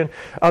restoration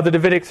of the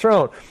Davidic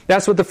throne.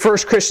 That's what the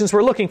first Christians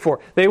were looking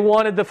for. They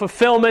wanted the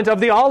fulfillment of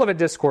the Olivet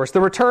Discourse,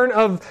 the return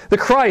of the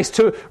Christ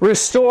to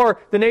restore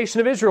the nation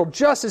of Israel,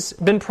 just as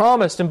been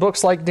promised in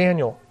books like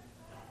Daniel.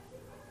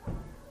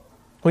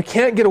 We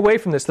can't get away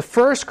from this. The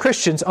first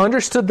Christians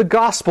understood the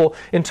gospel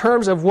in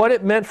terms of what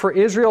it meant for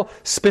Israel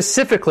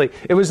specifically.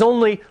 It was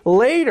only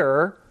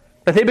later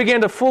that they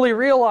began to fully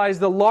realize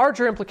the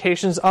larger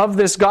implications of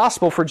this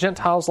gospel for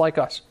Gentiles like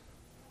us.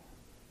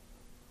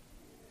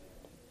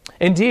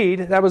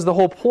 Indeed, that was the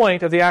whole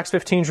point of the Acts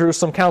 15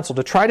 Jerusalem Council,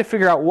 to try to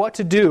figure out what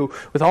to do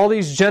with all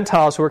these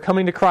Gentiles who were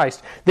coming to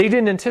Christ. They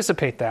didn't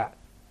anticipate that.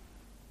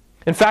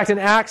 In fact, in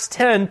Acts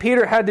 10,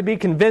 Peter had to be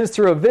convinced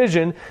through a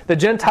vision that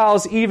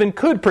Gentiles even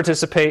could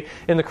participate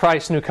in the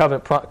Christ's new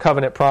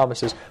covenant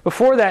promises.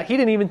 Before that, he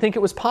didn't even think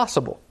it was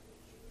possible.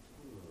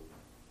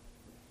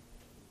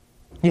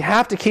 You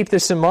have to keep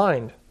this in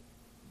mind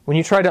when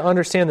you try to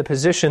understand the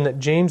position that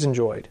James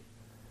enjoyed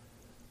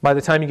by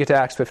the time you get to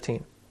Acts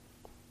 15.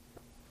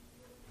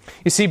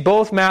 You see,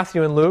 both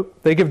Matthew and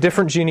Luke, they give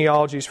different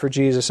genealogies for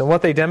Jesus, and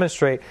what they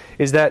demonstrate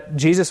is that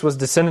Jesus was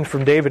descended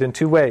from David in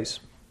two ways.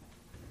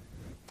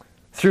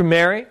 Through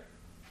Mary,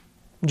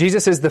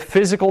 Jesus is the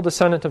physical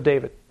descendant of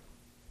David.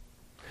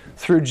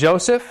 Through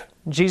Joseph,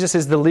 Jesus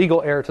is the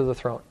legal heir to the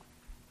throne.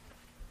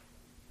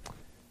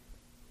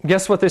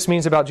 Guess what this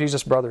means about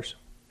Jesus' brothers?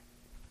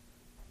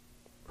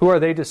 Who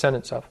are they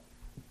descendants of?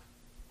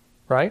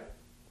 Right?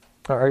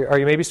 Are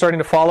you maybe starting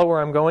to follow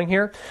where I'm going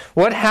here?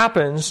 What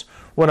happens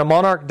when a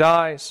monarch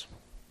dies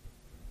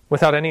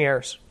without any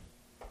heirs?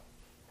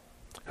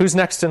 Who's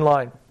next in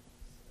line?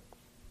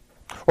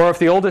 Or if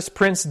the oldest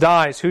prince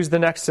dies, who's the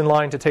next in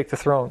line to take the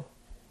throne?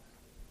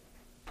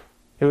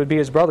 It would be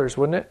his brothers,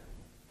 wouldn't it?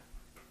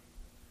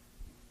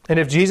 And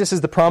if Jesus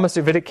is the promised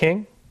Davidic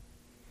king,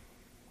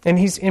 and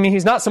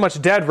he's not so much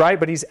dead, right,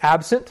 but he's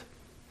absent.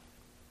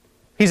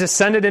 He's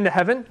ascended into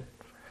heaven.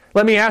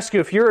 Let me ask you,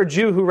 if you're a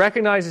Jew who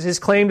recognizes his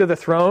claim to the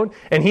throne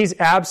and he's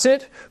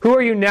absent, who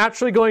are you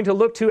naturally going to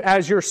look to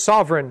as your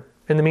sovereign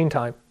in the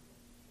meantime?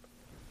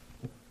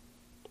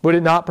 Would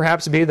it not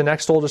perhaps be the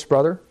next oldest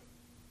brother?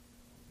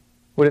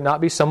 Would it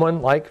not be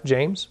someone like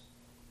James?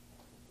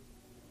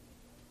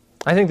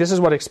 I think this is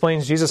what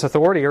explains Jesus'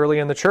 authority early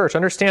in the church.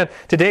 Understand,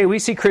 today we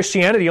see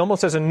Christianity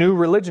almost as a new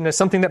religion, as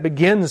something that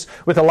begins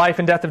with the life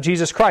and death of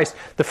Jesus Christ.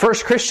 The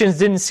first Christians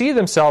didn't see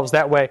themselves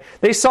that way.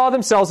 They saw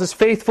themselves as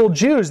faithful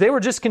Jews. They were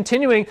just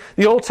continuing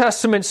the Old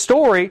Testament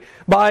story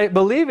by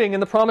believing in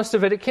the promised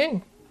Davidic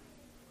king.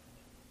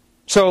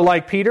 So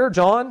like Peter,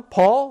 John,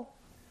 Paul,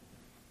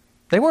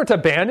 they weren't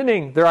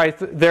abandoning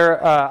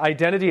their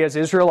identity as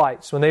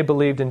Israelites when they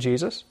believed in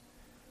Jesus.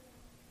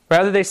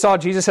 Rather, they saw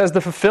Jesus as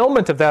the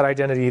fulfillment of that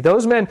identity.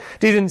 Those men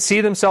didn't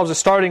see themselves as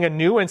starting a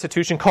new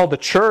institution called the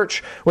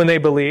church when they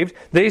believed.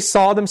 They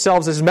saw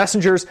themselves as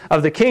messengers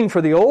of the king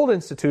for the old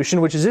institution,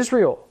 which is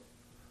Israel.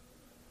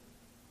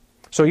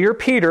 So you're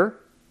Peter,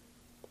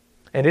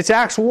 and it's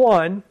Acts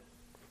 1,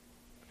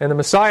 and the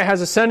Messiah has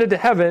ascended to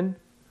heaven.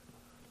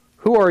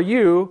 Who are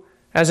you,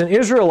 as an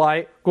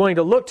Israelite, going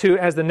to look to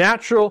as the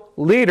natural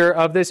leader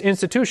of this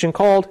institution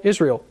called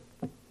Israel?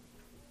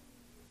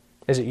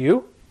 Is it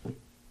you?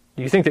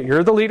 Do you think that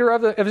you're the leader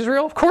of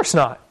Israel? Of course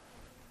not.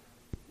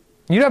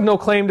 You have no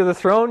claim to the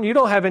throne. You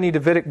don't have any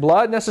Davidic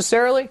blood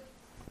necessarily.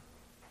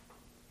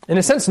 In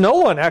a sense, no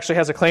one actually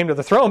has a claim to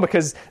the throne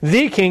because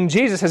the King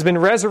Jesus has been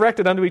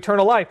resurrected unto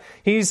eternal life.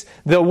 He's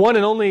the one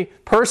and only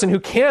person who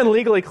can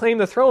legally claim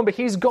the throne, but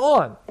he's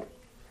gone.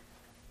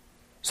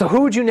 So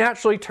who would you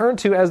naturally turn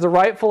to as the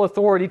rightful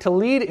authority to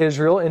lead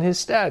Israel in his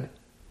stead?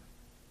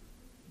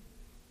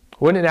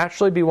 Wouldn't it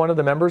naturally be one of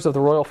the members of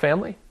the royal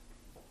family?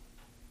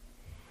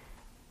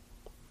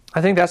 I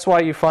think that's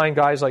why you find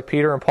guys like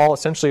Peter and Paul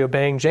essentially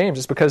obeying James.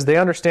 It's because they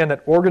understand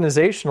that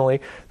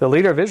organizationally, the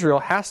leader of Israel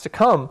has to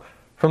come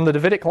from the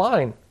Davidic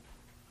line.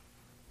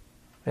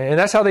 And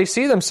that's how they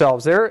see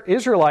themselves. They're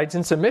Israelites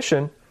in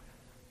submission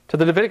to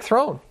the Davidic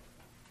throne.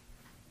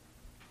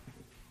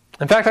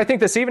 In fact, I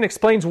think this even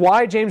explains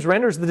why James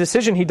renders the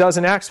decision he does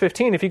in Acts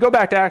 15. If you go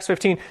back to Acts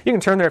 15, you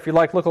can turn there if you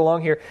like, look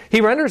along here.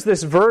 He renders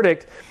this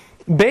verdict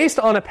based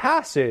on a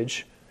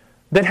passage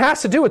that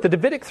has to do with the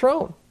Davidic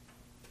throne.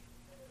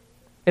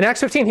 In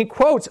Acts 15, he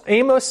quotes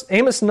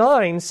Amos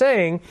 9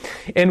 saying,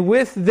 "And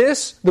with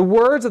this the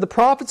words of the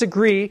prophets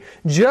agree,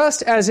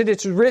 just as it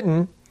is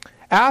written,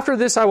 after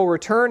this I will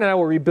return and I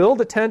will rebuild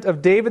the tent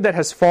of David that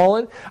has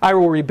fallen. I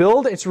will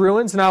rebuild its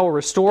ruins and I will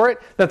restore it,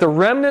 that the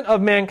remnant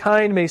of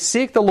mankind may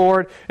seek the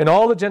Lord and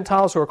all the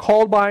Gentiles who are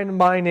called by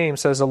my name,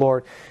 says the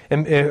Lord,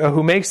 and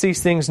who makes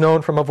these things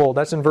known from of old."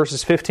 That's in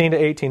verses 15 to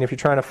 18 if you're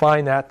trying to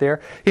find that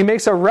there. He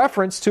makes a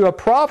reference to a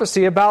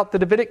prophecy about the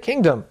Davidic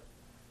kingdom.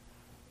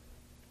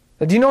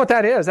 Do you know what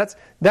that is?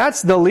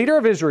 That's the leader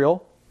of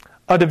Israel,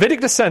 a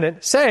Davidic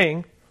descendant,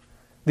 saying,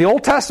 the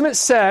Old Testament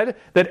said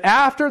that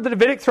after the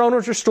Davidic throne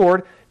was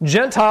restored,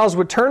 Gentiles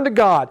would turn to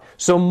God.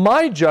 So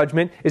my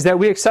judgment is that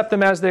we accept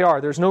them as they are.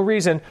 There's no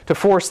reason to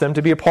force them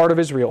to be a part of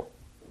Israel.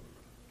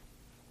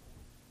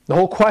 The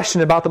whole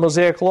question about the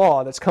Mosaic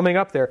Law that's coming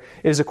up there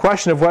is a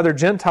question of whether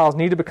Gentiles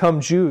need to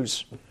become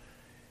Jews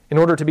in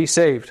order to be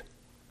saved,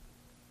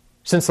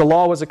 since the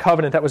law was a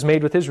covenant that was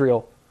made with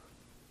Israel.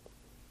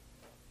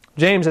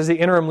 James, as the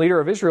interim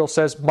leader of Israel,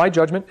 says, my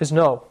judgment is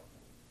no.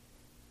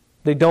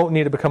 They don't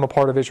need to become a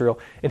part of Israel.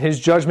 And his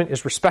judgment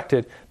is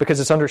respected because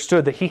it's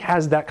understood that he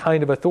has that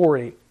kind of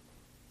authority.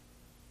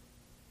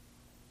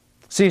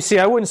 See,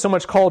 I wouldn't so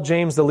much call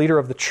James the leader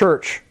of the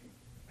church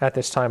at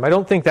this time. I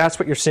don't think that's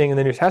what you're seeing in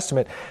the New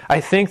Testament. I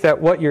think that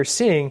what you're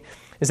seeing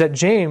is that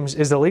James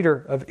is the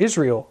leader of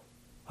Israel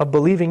of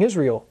believing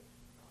Israel.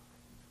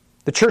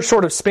 The church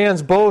sort of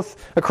spans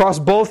across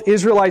both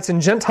Israelites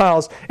and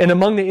Gentiles, and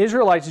among the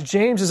Israelites,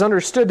 James is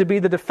understood to be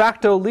the de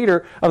facto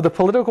leader of the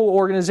political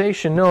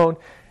organization known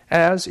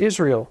as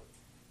Israel.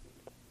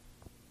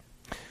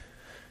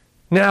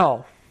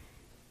 Now,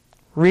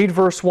 read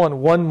verse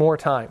 1 one more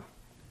time.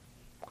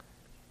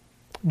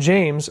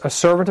 James, a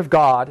servant of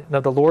God and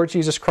of the Lord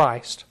Jesus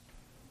Christ,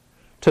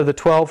 to the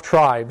 12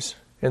 tribes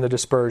in the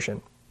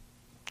dispersion.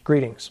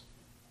 Greetings.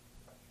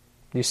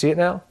 Do you see it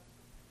now?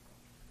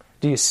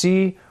 Do you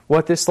see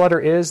what this letter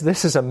is?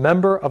 This is a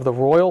member of the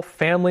royal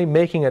family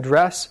making an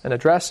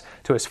address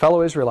to his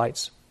fellow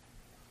Israelites.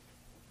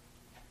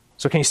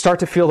 So can you start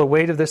to feel the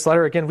weight of this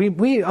letter? Again,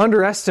 we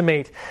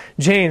underestimate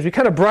James. We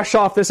kind of brush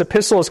off this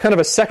epistle as kind of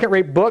a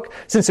second-rate book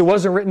since it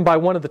wasn't written by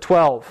one of the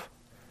 12.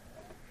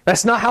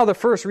 That's not how the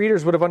first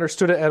readers would have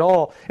understood it at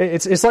all.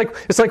 It's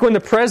like when the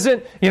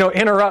president,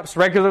 interrupts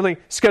regularly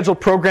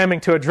scheduled programming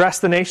to address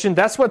the nation.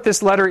 That's what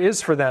this letter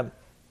is for them.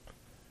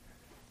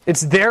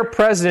 It's their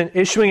president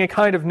issuing a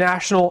kind of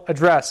national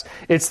address.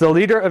 It's the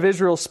leader of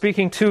Israel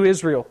speaking to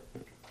Israel.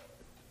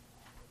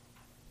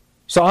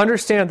 So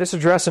understand this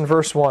address in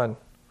verse 1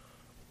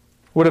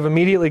 would have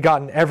immediately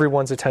gotten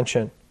everyone's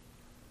attention,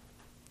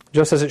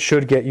 just as it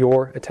should get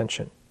your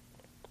attention.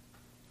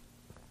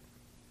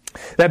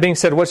 That being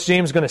said, what's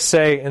James going to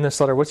say in this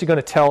letter? What's he going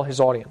to tell his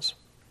audience?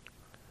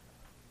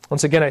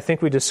 Once again, I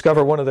think we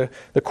discover one of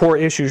the core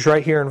issues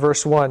right here in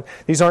verse 1.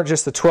 These aren't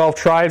just the 12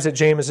 tribes that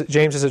James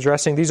is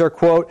addressing. These are,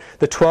 quote,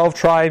 the 12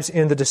 tribes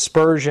in the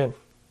dispersion.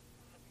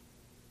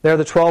 They're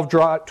the 12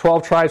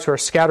 tribes who are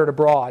scattered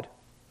abroad.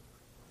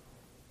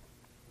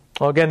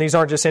 Well, again, these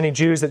aren't just any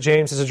Jews that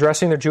James is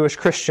addressing. They're Jewish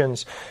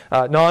Christians.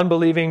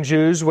 Non-believing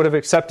Jews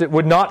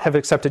would not have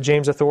accepted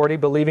James' authority.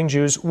 Believing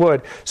Jews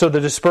would. So the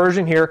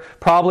dispersion here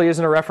probably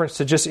isn't a reference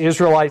to just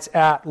Israelites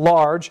at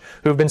large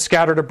who have been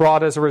scattered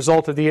abroad as a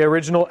result of the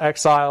original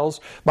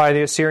exiles by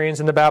the Assyrians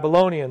and the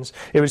Babylonians.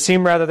 It would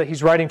seem rather that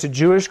he's writing to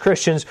Jewish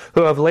Christians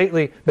who have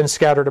lately been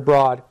scattered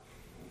abroad.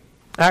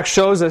 Acts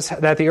shows us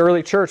that the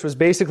early church was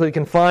basically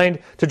confined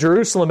to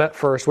Jerusalem at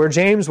first, where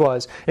James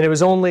was, and it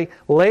was only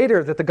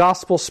later that the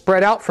gospel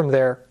spread out from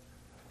there.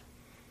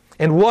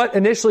 And what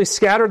initially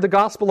scattered the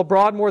gospel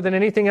abroad more than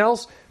anything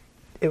else?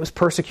 It was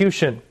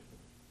persecution.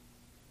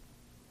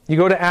 You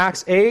go to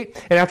Acts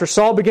 8, and after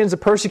Saul begins to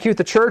persecute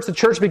the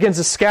church begins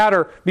to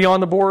scatter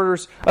beyond the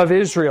borders of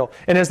Israel.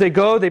 And as they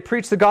go, they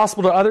preach the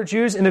gospel to other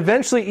Jews and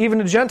eventually even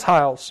to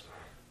Gentiles.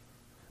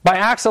 By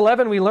Acts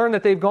 11, we learn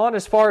that they've gone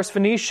as far as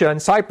Phoenicia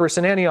and Cyprus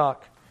and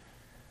Antioch.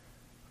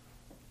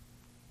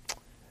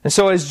 And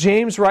so as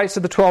James writes to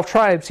the 12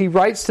 tribes, he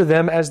writes to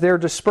them as they're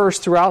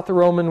dispersed throughout the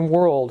Roman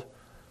world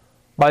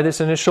by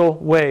this initial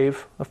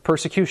wave of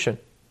persecution.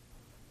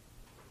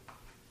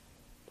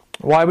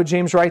 Why would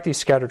James write these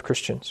scattered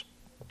Christians?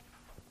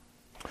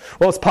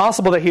 Well, it's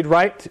possible that he'd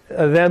write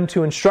them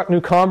to instruct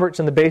new converts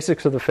in the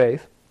basics of the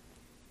faith.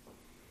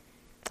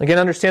 Again,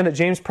 understand that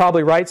James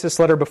probably writes this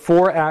letter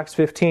before Acts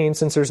 15,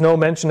 since there's no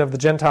mention of the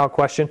Gentile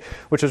question,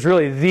 which was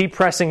really the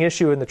pressing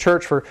issue in the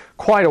church for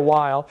quite a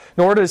while.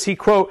 Nor does he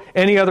quote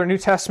any other New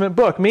Testament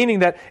book, meaning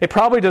that it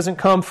probably doesn't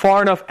come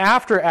far enough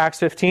after Acts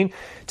 15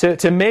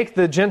 to make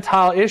the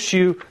Gentile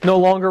issue no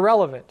longer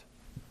relevant.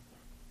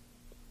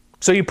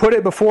 So you put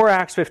it before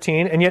Acts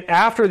 15, and yet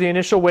after the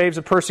initial waves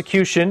of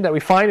persecution that we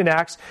find in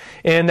Acts,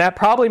 and that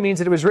probably means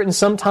that it was written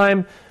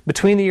sometime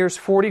between the years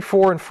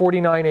 44 and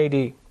 49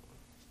 AD.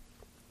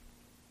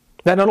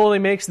 That not only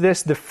makes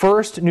this the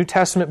first New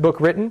Testament book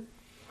written,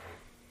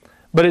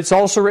 but it's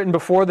also written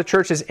before the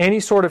church has any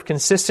sort of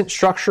consistent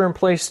structure in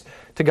place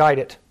to guide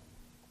it.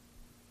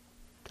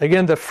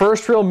 Again, the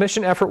first real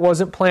mission effort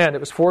wasn't planned. It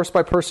was forced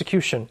by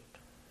persecution.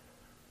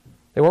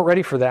 They weren't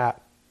ready for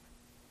that.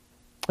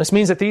 This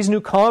means that these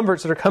new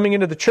converts that are coming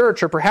into the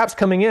church are perhaps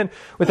coming in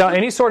without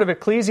any sort of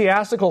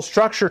ecclesiastical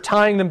structure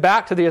tying them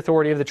back to the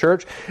authority of the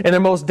church, and they're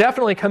most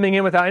definitely coming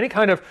in without any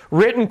kind of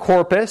written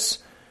corpus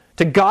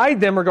to guide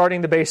them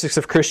regarding the basics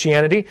of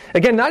Christianity.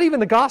 Again, not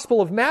even the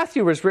Gospel of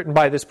Matthew was written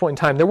by this point in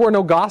time. There were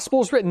no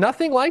Gospels written,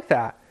 nothing like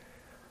that.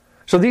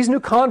 So these new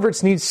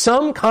converts need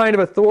some kind of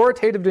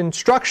authoritative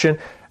instruction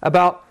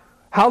about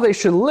how they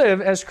should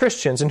live as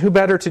Christians. And who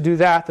better to do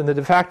that than the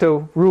de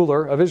facto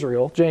ruler of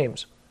Israel,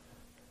 James?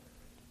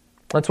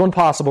 That's one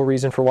possible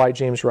reason for why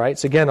James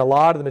writes. Again, a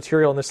lot of the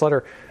material in this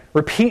letter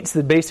repeats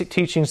the basic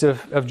teachings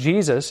of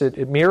Jesus.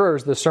 It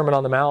mirrors the Sermon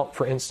on the Mount,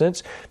 for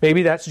instance.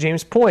 Maybe that's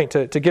James' point,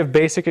 to give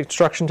basic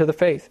instruction to the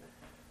faith.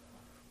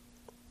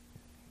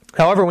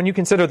 However, when you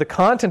consider the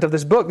content of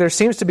this book, there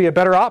seems to be a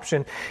better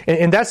option,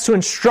 and that's to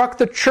instruct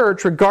the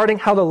church regarding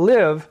how to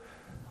live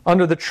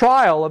under the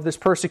trial of this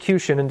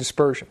persecution and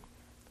dispersion.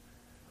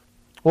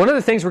 One of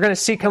the things we're going to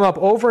see come up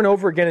over and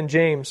over again in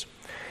James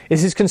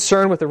is his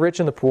concern with the rich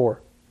and the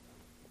poor.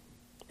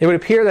 It would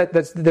appear that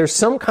there's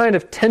some kind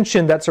of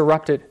tension that's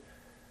erupted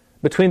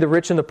between the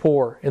rich and the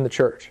poor in the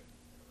church.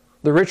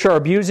 The rich are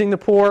abusing the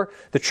poor.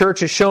 The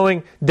church is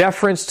showing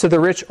deference to the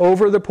rich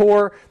over the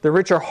poor. The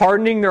rich are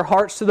hardening their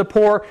hearts to the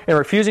poor and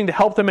refusing to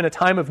help them in a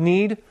time of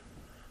need.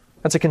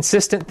 That's a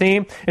consistent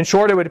theme. In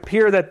short, it would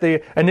appear that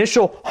the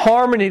initial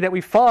harmony that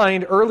we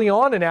find early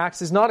on in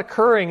Acts is not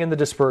occurring in the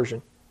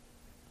dispersion.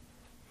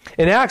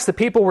 In Acts, the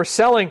people were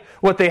selling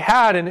what they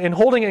had and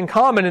holding it in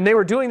common, and they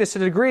were doing this to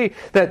a degree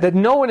that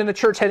no one in the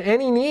church had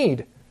any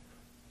need.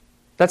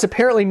 That's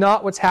apparently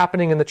not what's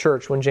happening in the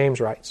church when James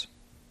writes.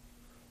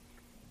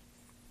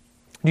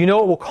 Do you know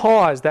what will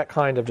cause that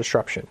kind of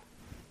disruption?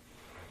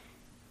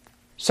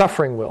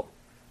 Suffering will.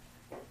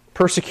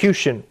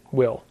 Persecution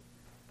will.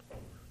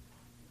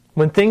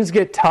 When things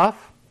get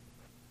tough,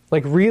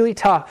 like really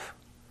tough,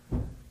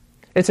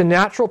 it's a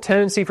natural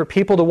tendency for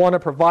people to want to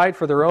provide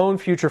for their own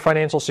future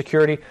financial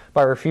security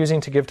by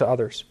refusing to give to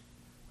others.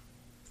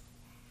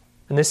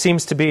 And this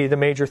seems to be the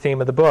major theme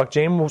of the book.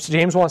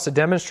 James wants to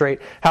demonstrate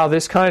how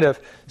this kind of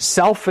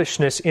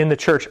selfishness in the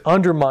church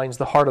undermines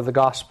the heart of the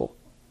gospel.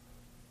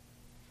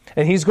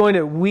 And he's going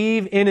to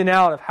weave in and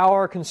out of how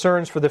our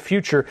concerns for the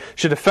future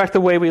should affect the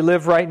way we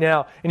live right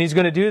now. And he's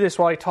going to do this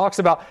while he talks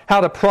about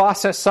how to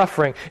process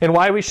suffering and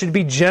why we should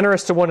be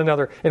generous to one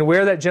another and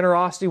where that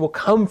generosity will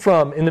come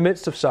from in the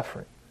midst of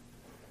suffering.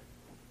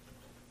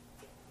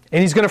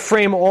 And he's going to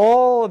frame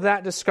all of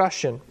that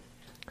discussion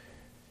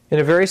in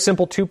a very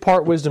simple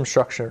two-part wisdom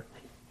structure.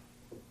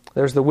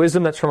 There's the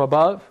wisdom that's from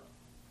above,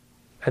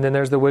 and then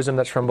there's the wisdom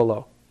that's from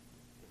below.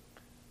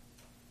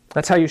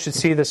 That's how you should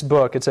see this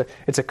book. It's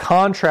a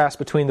contrast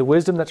between the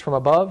wisdom that's from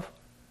above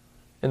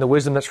and the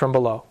wisdom that's from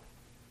below.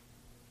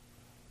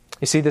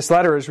 You see, this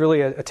letter is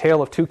really a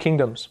tale of two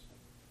kingdoms.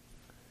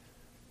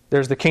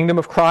 There's the kingdom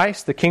of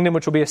Christ, the kingdom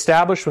which will be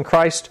established when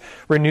Christ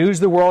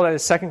renews the world at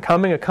His second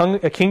coming,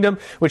 a kingdom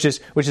which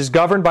is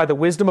governed by the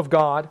wisdom of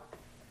God.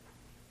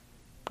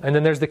 And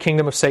then there's the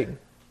kingdom of Satan,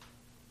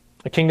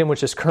 a kingdom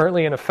which is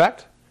currently in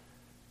effect,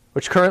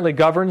 which currently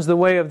governs the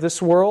way of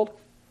this world,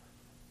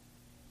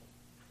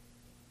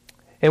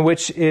 and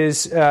which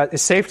is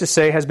safe to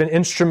say has been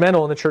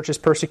instrumental in the church's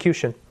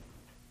persecution.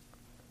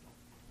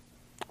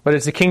 But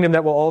it's a kingdom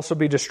that will also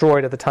be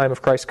destroyed at the time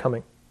of Christ's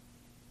coming.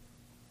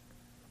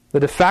 The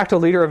de facto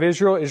leader of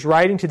Israel is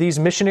writing to these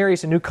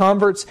missionaries and new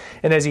converts,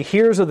 and as he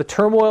hears of the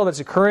turmoil that's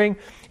occurring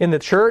in the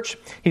church,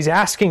 he's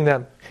asking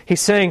them,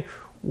 he's saying,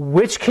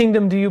 which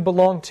kingdom do you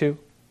belong to?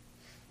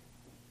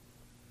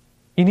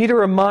 You need to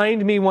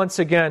remind me once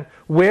again,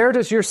 where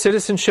does your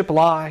citizenship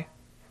lie?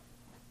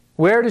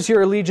 Where does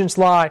your allegiance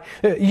lie?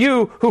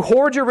 You who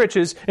hoard your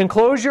riches and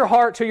close your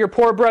heart to your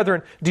poor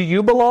brethren, do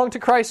you belong to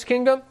Christ's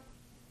kingdom?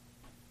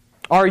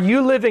 Are you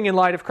living in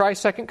light of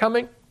Christ's second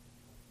coming?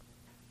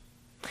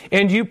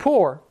 And you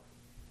poor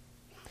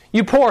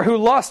who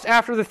lust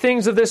after the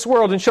things of this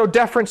world and show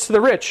deference to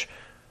the rich,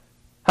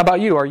 how about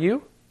you? Are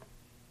you?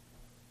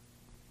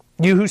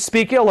 You who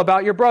speak ill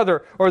about your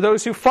brother, or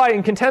those who fight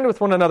and contend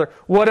with one another,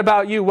 what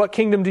about you? What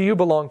kingdom do you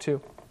belong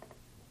to?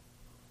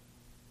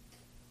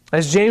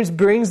 As James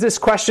brings this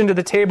question to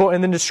the table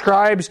and then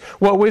describes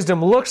what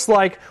wisdom looks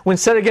like when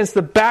set against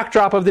the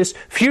backdrop of this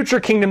future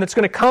kingdom that's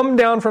going to come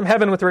down from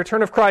heaven with the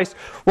return of Christ,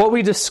 what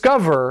we're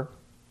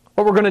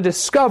going to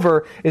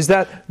discover is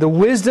that the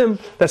wisdom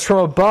that's from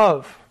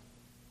above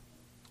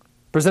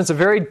presents a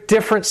very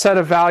different set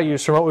of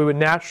values from what we would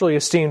naturally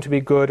esteem to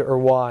be good or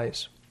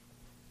wise.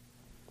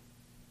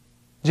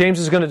 James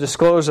is going to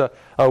disclose a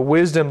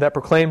wisdom that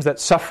proclaims that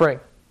suffering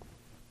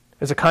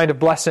is a kind of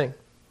blessing,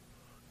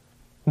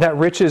 that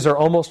riches are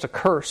almost a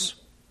curse,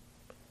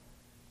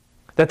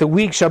 that the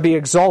weak shall be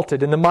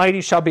exalted and the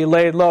mighty shall be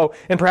laid low.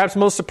 And perhaps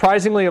most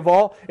surprisingly of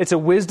all, it's a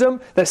wisdom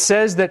that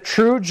says that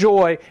true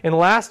joy and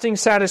lasting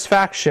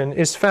satisfaction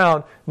is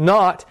found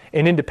not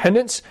in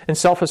independence and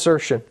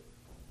self-assertion,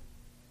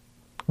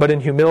 but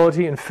in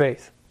humility and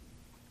faith.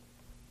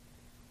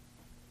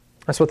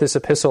 That's what this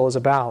epistle is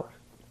about.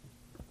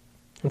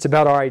 It's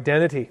about our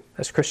identity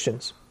as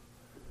Christians.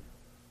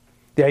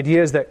 The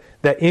idea is that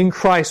in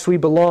Christ we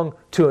belong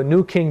to a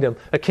new kingdom,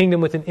 a kingdom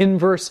with an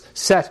inverse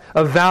set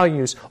of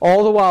values,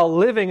 all the while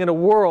living in a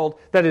world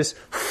that is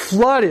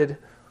flooded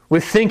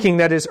with thinking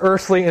that is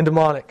earthly and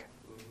demonic.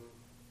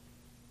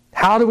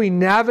 How do we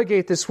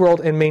navigate this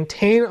world and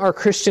maintain our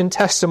Christian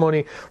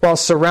testimony while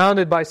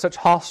surrounded by such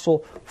hostile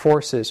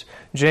forces?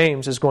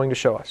 James is going to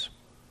show us.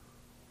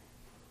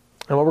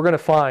 And what we're going to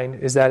find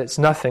is that it's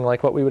nothing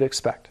like what we would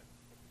expect.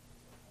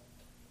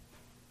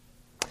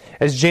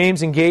 As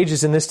James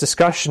engages in this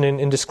discussion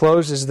and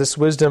discloses this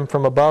wisdom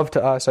from above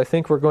to us, I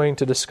think we're going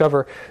to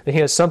discover that he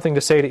has something to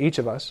say to each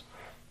of us.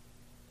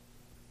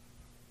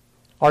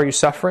 Are you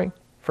suffering,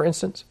 for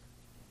instance?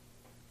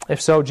 If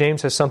so,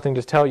 James has something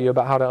to tell you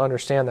about how to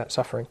understand that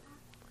suffering.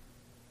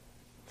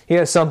 He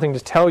has something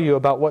to tell you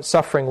about what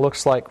suffering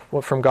looks like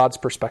from God's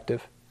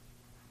perspective.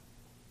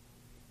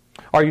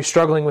 Are you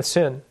struggling with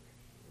sin?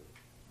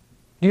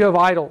 Do you have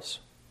idols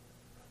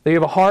that you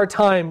have a hard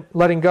time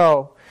letting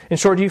go? In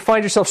short, do you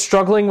find yourself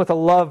struggling with a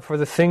love for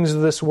the things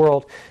of this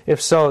world?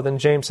 If so, then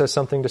James has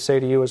something to say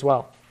to you as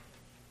well.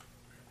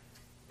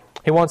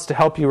 He wants to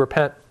help you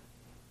repent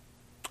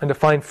and to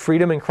find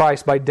freedom in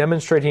Christ by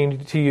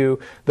demonstrating to you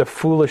the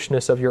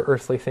foolishness of your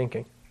earthly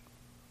thinking.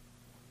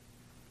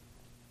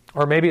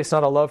 Or maybe it's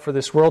not a love for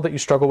this world that you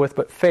struggle with,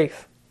 but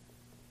faith.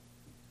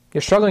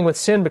 You're struggling with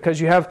sin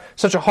because you have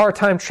such a hard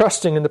time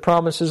trusting in the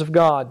promises of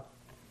God.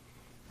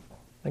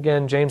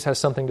 Again, James has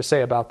something to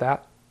say about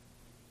that.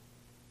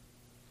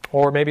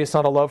 Or maybe it's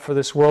not a love for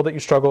this world that you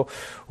struggle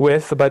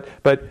with,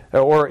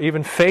 or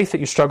even faith that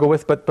you struggle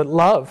with, but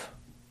love.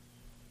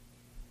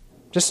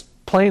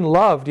 Just plain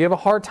love. Do you have a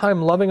hard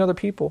time loving other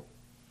people?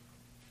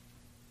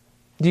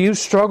 Do you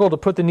struggle to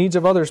put the needs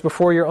of others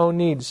before your own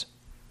needs?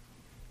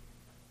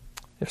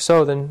 If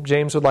so, then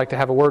James would like to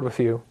have a word with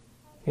you.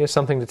 He has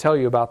something to tell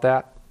you about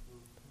that.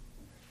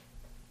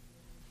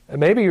 And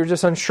maybe you're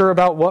just unsure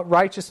about what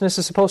righteousness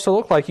is supposed to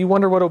look like. You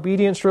wonder what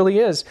obedience really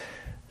is.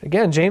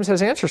 Again, James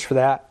has answers for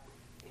that.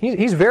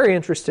 He's very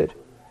interested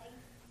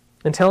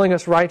in telling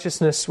us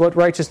what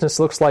righteousness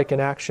looks like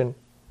in action.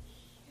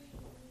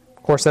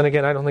 Of course, then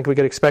again, I don't think we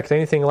could expect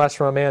anything less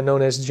from a man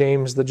known as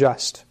James the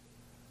Just.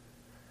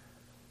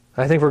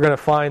 I think we're going to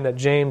find that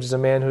James is a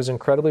man who is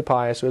incredibly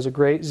pious, who has a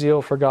great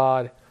zeal for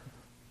God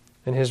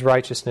and His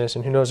righteousness,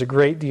 and who knows a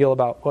great deal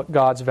about what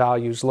God's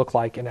values look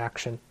like in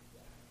action.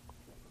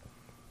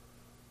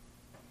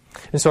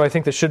 And so I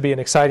think this should be an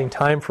exciting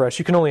time for us.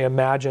 You can only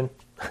imagine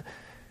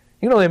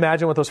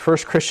what those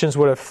first Christians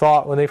would have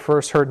thought when they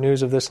first heard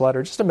news of this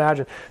letter. Just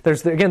imagine.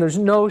 There's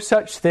no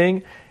such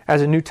thing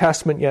as a New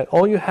Testament yet.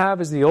 All you have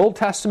is the Old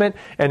Testament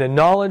and a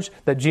knowledge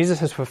that Jesus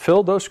has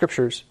fulfilled those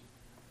Scriptures.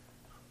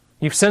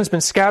 You've since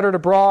been scattered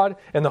abroad,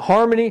 and the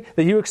harmony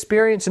that you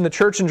experience in the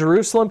church in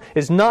Jerusalem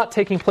is not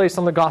taking place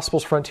on the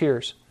gospel's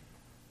frontiers.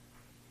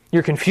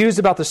 You're confused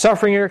about the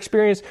suffering you're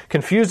experiencing,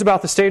 confused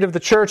about the state of the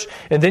church,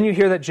 and then you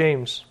hear that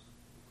James,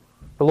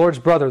 the Lord's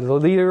brother, the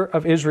leader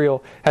of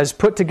Israel, has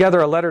put together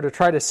a letter to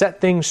try to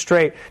set things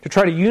straight, to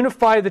try to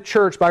unify the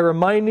church by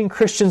reminding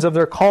Christians of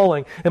their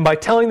calling and by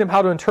telling them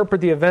how to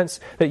interpret the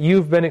events that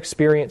you've been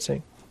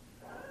experiencing.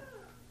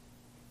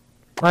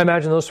 I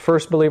imagine those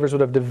first believers would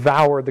have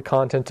devoured the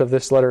content of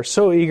this letter,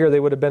 so eager they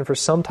would have been for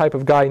some type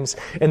of guidance,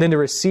 and then to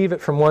receive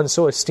it from one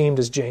so esteemed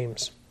as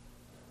James.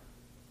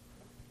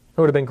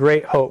 There would have been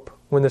great hope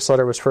when this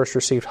letter was first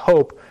received,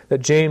 hope that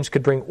James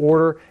could bring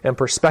order and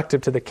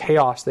perspective to the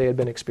chaos they had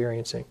been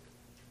experiencing.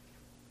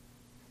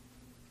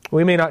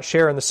 We may not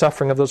share in the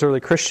suffering of those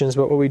early Christians,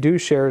 but what we do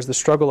share is the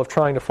struggle of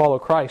trying to follow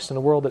Christ in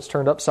a world that's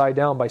turned upside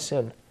down by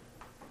sin.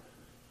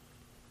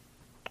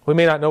 We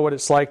may not know what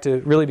it's like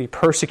to really be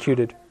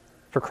persecuted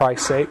for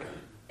Christ's sake,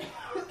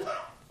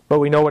 but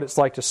we know what it's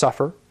like to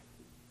suffer,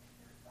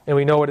 and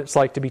we know what it's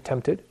like to be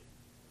tempted,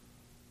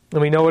 and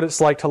we know what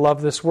it's like to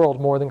love this world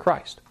more than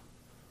Christ.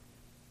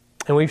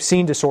 And we've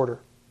seen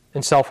disorder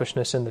and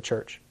selfishness in the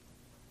church.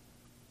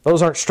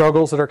 Those aren't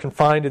struggles that are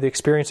confined to the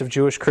experience of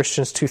Jewish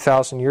Christians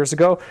 2,000 years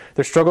ago.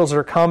 They're struggles that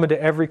are common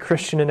to every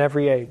Christian in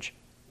every age.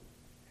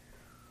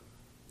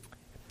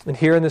 And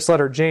here in this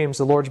letter, James,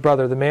 the Lord's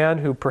brother, the man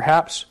who is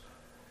perhaps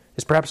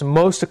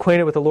most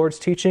acquainted with the Lord's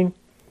teaching,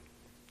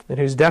 and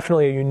who's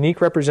definitely a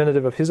unique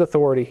representative of His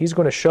authority, he's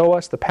going to show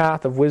us the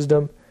path of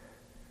wisdom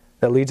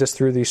that leads us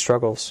through these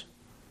struggles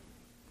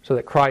so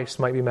that Christ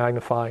might be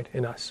magnified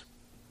in us.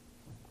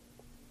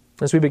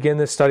 As we begin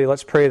this study,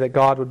 let's pray that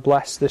God would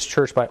bless this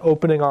church by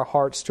opening our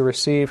hearts to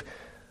receive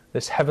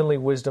this heavenly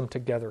wisdom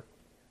together.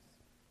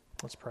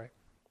 Let's pray.